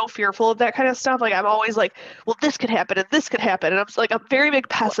 I'm so fearful of that kind of stuff. Like I'm always like, well, this could happen and this could happen. And I'm just like a very big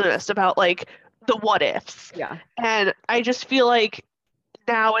pessimist about like the what ifs. Yeah. And I just feel like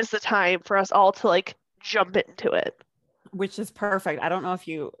now is the time for us all to like jump into it. Which is perfect. I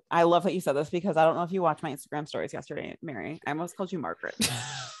love that you said this, because I don't know if you watched my Instagram stories yesterday, Mary. I almost called you Margaret.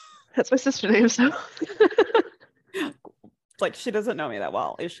 That's my sister's name, so. Like, she doesn't know me that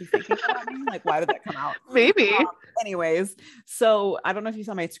well. Is she thinking about me? Like, why did that come out? Maybe. Anyways, so I don't know if you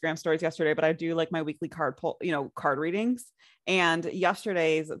saw my Instagram stories yesterday, but I do like my weekly card readings. And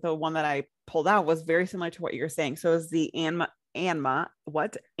yesterday's, the one that I pulled out was very similar to what you're saying. So it's the Anna,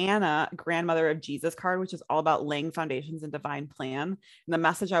 grandmother of Jesus card, which is all about laying foundations and divine plan. And the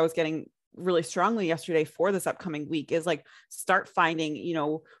message I was getting really strongly yesterday for this upcoming week is like, start finding,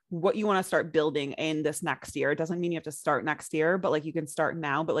 what you want to start building in this next year. It doesn't mean you have to start next year, but like you can start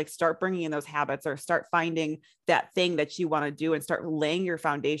now, but like start bringing in those habits, or start finding that thing that you want to do and start laying your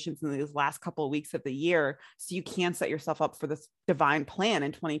foundations in these last couple of weeks of the year, so you can set yourself up for this divine plan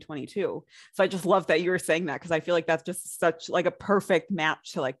in 2022. So I just love that you were saying that, because I feel like that's just such like a perfect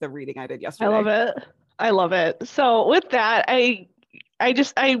match to like the reading I did yesterday. I love it. So with that, I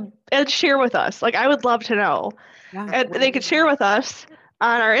and share with us. Like, I would love to know. Yeah, and they could share with us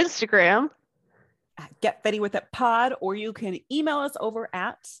on our Instagram, Get Fitty With It Pod, or you can email us over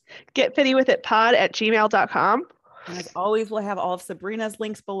at getfittywithitpod@gmail.com. And as always, we'll have all of Sabrina's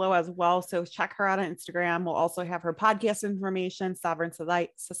links below as well. So check her out on Instagram. We'll also have her podcast information, Sovereign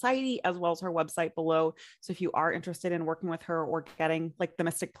Society, as well as her website below. So if you are interested in working with her or getting like the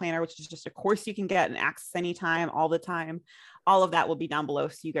Mystic Planner, which is just a course you can get and access anytime, all the time, all of that will be down below.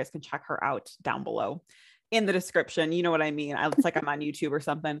 So you guys can check her out down below in the description. You know what I mean? It's like I'm on YouTube or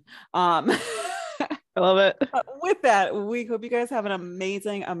something. I love it. With that, we hope you guys have an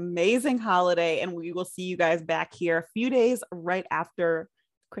amazing, amazing holiday, and we will see you guys back here a few days right after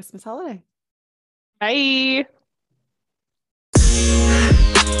Christmas holiday. Bye.